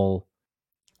internal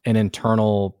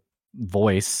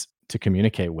voice to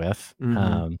communicate with.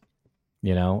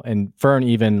 And Fern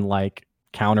even like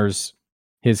counters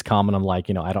his comment of like,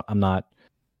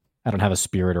 I don't have a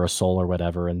spirit or a soul or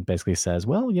whatever, and basically says,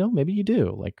 well, maybe you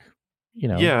do. Like,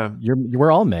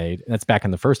 we're all made. And that's back in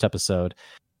the first episode.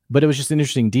 But it was just an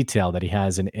interesting detail that he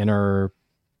has an inner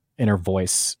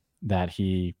voice that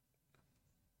he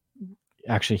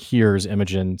actually hears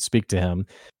Imogen speak to him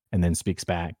and then speaks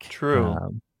back.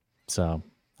 True. So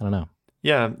I don't know.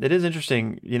 Yeah, it is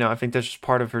interesting. I think that's just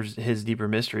part of his deeper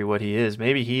mystery, what he is.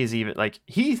 Maybe he is even like,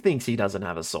 he thinks he doesn't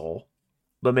have a soul,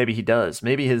 but maybe he does.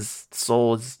 Maybe his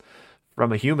soul is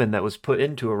from a human that was put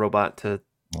into a robot to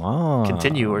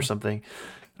continue or something.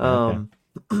 Okay.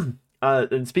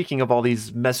 And speaking of all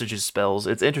these messages spells,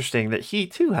 it's interesting that he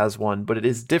too has one, but it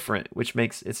is different, which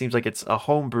makes it seems like it's a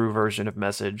homebrew version of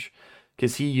message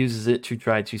because he uses it to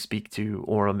try to speak to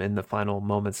Orym in the final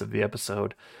moments of the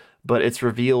episode. But it's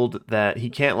revealed that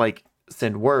he can't like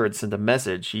send a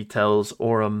message. He tells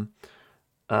Orym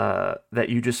that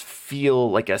you just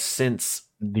feel like a sense,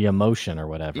 the emotion or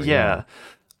whatever. Yeah.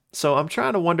 So I'm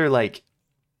trying to wonder, like,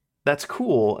 that's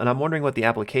cool, and I'm wondering what the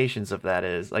applications of that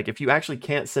is. Like, if you actually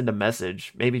can't send a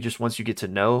message, maybe just once you get to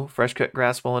know Fresh Cut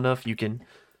Grass well enough,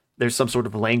 there's some sort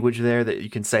of language there that you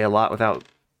can say a lot without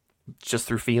just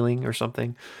through feeling or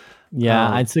something.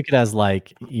 Yeah, I'd think it as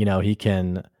like, he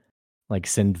can like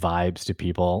send vibes to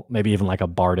people, maybe even like a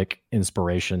bardic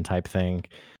inspiration type thing.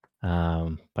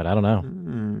 But I don't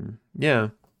know. Yeah.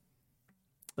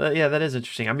 Yeah, that is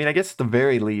interesting. I mean, I guess at the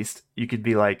very least, you could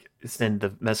be like, send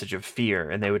the message of fear,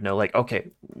 and they would know, like, okay,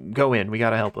 go in, we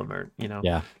got to help them, or,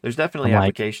 Yeah. There's definitely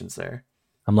applications there.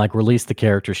 I'm like, release the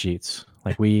character sheets.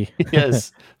 Like, we...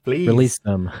 Yes, please. Release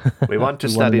them. We want to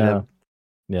study them.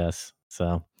 Yes.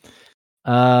 So,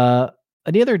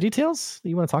 any other details that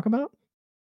you want to talk about?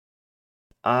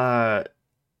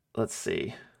 Let's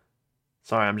see.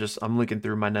 Sorry, I'm looking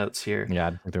through my notes here. Yeah,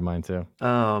 I'd look through mine too.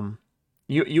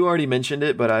 You already mentioned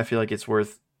it, but I feel like it's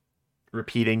worth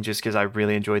repeating just because I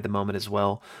really enjoyed the moment as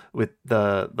well with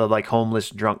the like homeless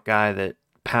drunk guy that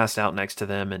passed out next to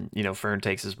them, and Fern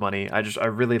takes his money. I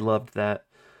really loved that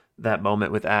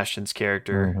moment with Ashton's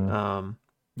character.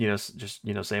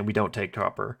 Saying we don't take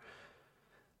copper.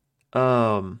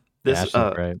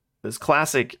 This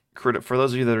classic for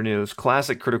those of you that are new, this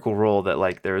classic Critical Role that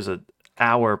like there's a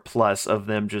hour plus of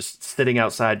them just sitting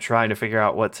outside trying to figure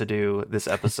out what to do this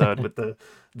episode with the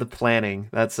planning.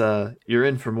 That's you're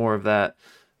in for more of that.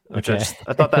 Which I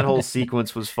thought that whole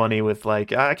sequence was funny with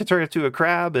like, I could turn it to a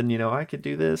crab and I could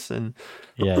do this, and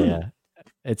yeah.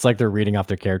 It's like they're reading off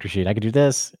their character sheet. I could do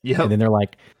this. Yeah. And then they're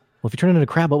like, well, if you turn it into a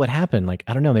crab, what would happen? Like,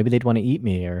 I don't know, maybe they'd want to eat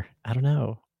me, or I don't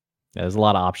know. there's a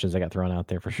lot of options that got thrown out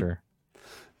there for sure.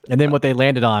 And then what they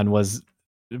landed on was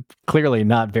clearly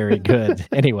not very good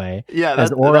anyway. Yeah,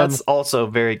 as that's also a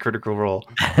very critical role.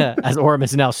 As Orem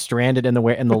is now stranded in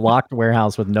the locked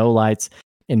warehouse with no lights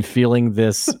and feeling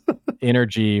this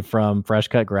energy from fresh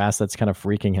cut grass that's kind of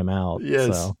freaking him out.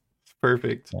 Yes, so.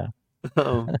 Perfect.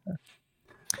 Yeah.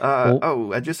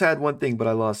 I just had one thing, but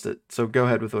I lost it. So go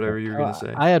ahead with whatever you were going to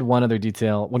say. I had one other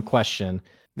detail, one question.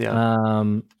 Yeah.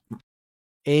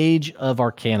 Age of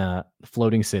Arcana,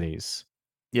 Floating Cities.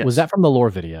 Yes. Was that from the lore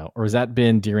video, or has that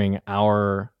been during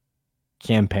our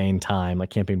campaign time, like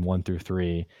campaign 1 through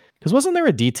 3? Because wasn't there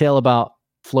a detail about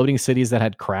floating cities that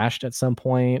had crashed at some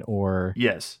point? Or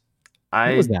yes,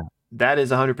 what was that? That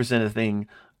is 100% a thing.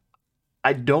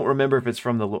 I don't remember if it's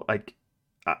from the like.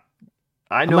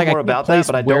 I know more about that,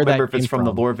 but I don't remember if it's from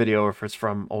the lore video or if it's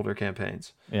from older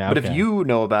campaigns. Yeah, but if you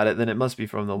know about it, then it must be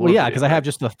from the lore. Well, yeah, because I have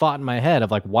just the thought in my head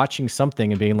of like watching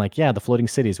something and being like, yeah, the floating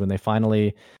cities when they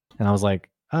finally, and I was like,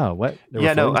 oh, what?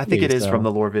 Yeah, no, I think it is from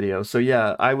the lore video. So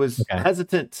yeah, I was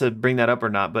hesitant to bring that up or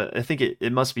not, but I think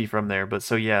it must be from there. But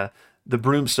so yeah, the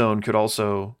Broomstone could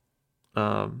also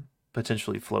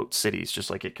potentially float cities, just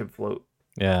like it could float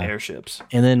airships.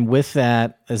 And then with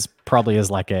that is probably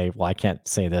is like I can't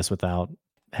say this without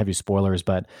heavy spoilers,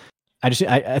 but I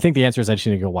think the answer is I just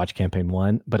need to go watch campaign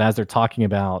 1. But as they're talking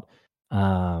about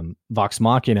Vox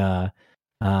Machina,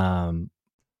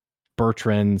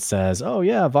 Bertrand says, oh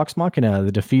yeah, Vox Machina,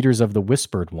 the defeaters of the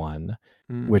Whispered One,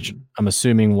 which I'm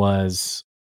assuming was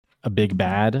a big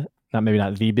bad, maybe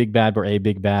not the big bad, but a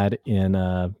big bad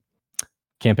in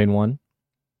campaign 1.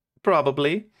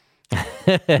 Probably.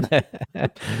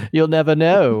 You'll never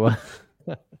know.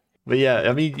 But yeah,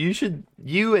 I mean,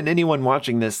 you and anyone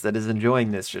watching this that is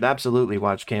enjoying this should absolutely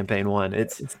watch campaign 1.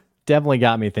 It's definitely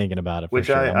got me thinking about it. Which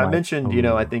sure. I mentioned,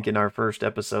 I think in our first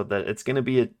episode that it's going to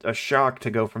be a shock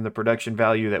to go from the production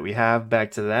value that we have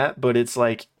back to that, but it's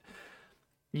like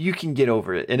you can get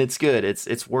over it, and it's good.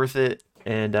 It's worth it,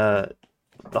 and the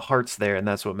heart's there, and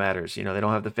that's what matters. They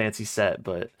don't have the fancy set,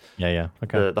 but okay,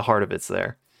 the heart of it's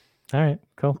there. All right,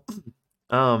 cool.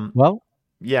 Well,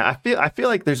 yeah, I feel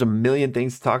like there's a million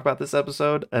things to talk about this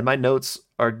episode, and my notes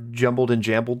are jumbled and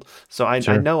jambled. So I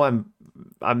know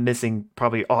I'm missing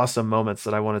probably awesome moments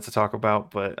that I wanted to talk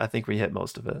about, but I think we hit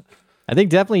most of it. I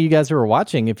think definitely you guys who are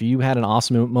watching, if you had an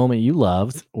awesome moment you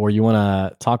loved, or you want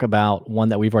to talk about one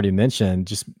that we've already mentioned,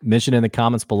 just mention it in the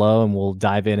comments below and we'll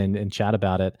dive in and chat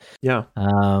about it. Yeah.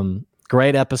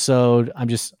 Great episode.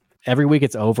 Every week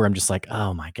it's over, I'm just like,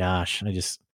 oh my gosh,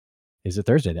 is it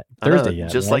Thursday yet?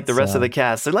 Just right? Like the rest of the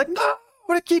cast. They're like, no, I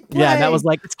want to keep playing. Yeah, and that was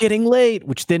like, it's getting late,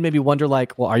 which then made me wonder,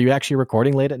 like, well, are you actually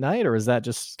recording late at night, or is that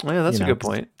just... Yeah, that's a good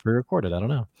point. Pre-recorded, I don't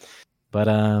know. But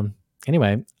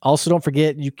anyway, also don't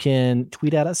forget, you can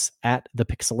tweet at us at the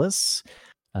Pixelis.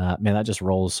 Man, that just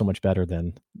rolls so much better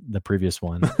than the previous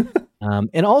one.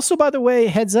 And also, by the way,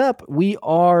 heads up, we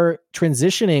are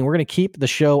transitioning. We're going to keep the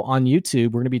show on YouTube.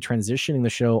 We're going to be transitioning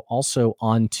the show also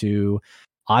onto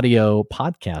audio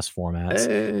podcast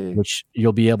formats, which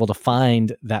you'll be able to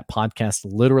find that podcast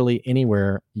literally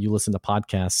anywhere you listen to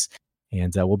podcasts.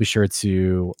 And we'll be sure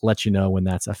to let you know when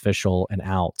that's official and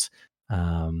out.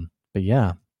 But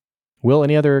yeah, Will,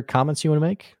 any other comments you want to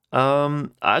make?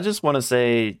 I just want to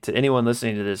say to anyone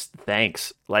listening to this,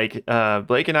 thanks. Like,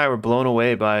 Blake and I were blown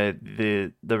away by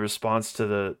the response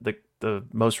to the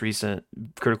most recent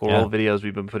Critical Role videos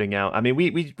we've been putting out. I mean,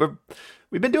 we've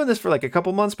been doing this for like a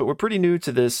couple months, but we're pretty new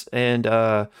to this, and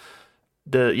the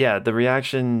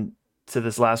reaction to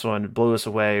this last one blew us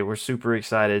away. We're super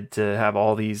excited to have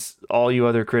all you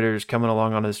other critters coming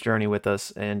along on this journey with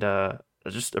us, and I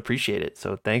just appreciate it.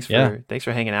 So thanks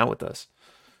for hanging out with us.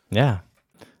 Yeah.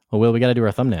 Well, Will, we got to do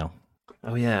our thumbnail.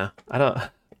 Oh yeah, I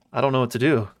don't know what to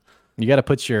do. You got to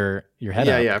put your head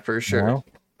up. Yeah, for sure.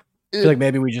 I feel like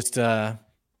maybe we just give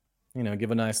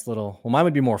a nice little. Well, mine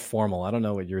would be more formal. I don't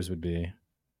know what yours would be.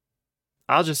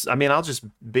 I'll just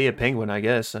be a penguin, I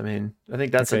guess. I mean, I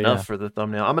think that's enough for the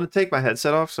thumbnail. I'm gonna take my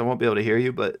headset off, so I won't be able to hear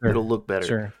you, but it'll look better.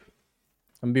 Sure.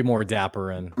 I'm gonna be more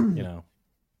dapper, and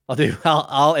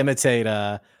I'll imitate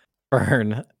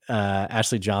Fern,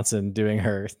 Ashley Johnson doing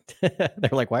her. They're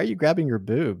like, "Why are you grabbing your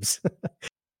boobs?"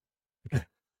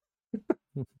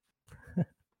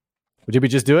 Did we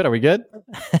just do it? Are we good?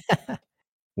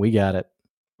 We got it.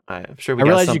 I'm sure I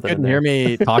realized you couldn't hear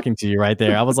me talking to you right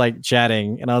there. I was like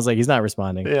chatting, and I was like, he's not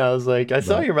responding. Yeah, I was like, I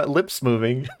saw your lips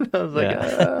moving. I was like,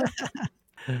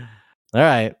 All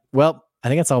right. Well, I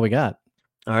think that's all we got.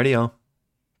 Alrighty, y'all.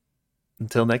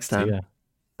 Until next time.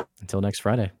 Until next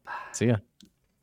Friday. See ya.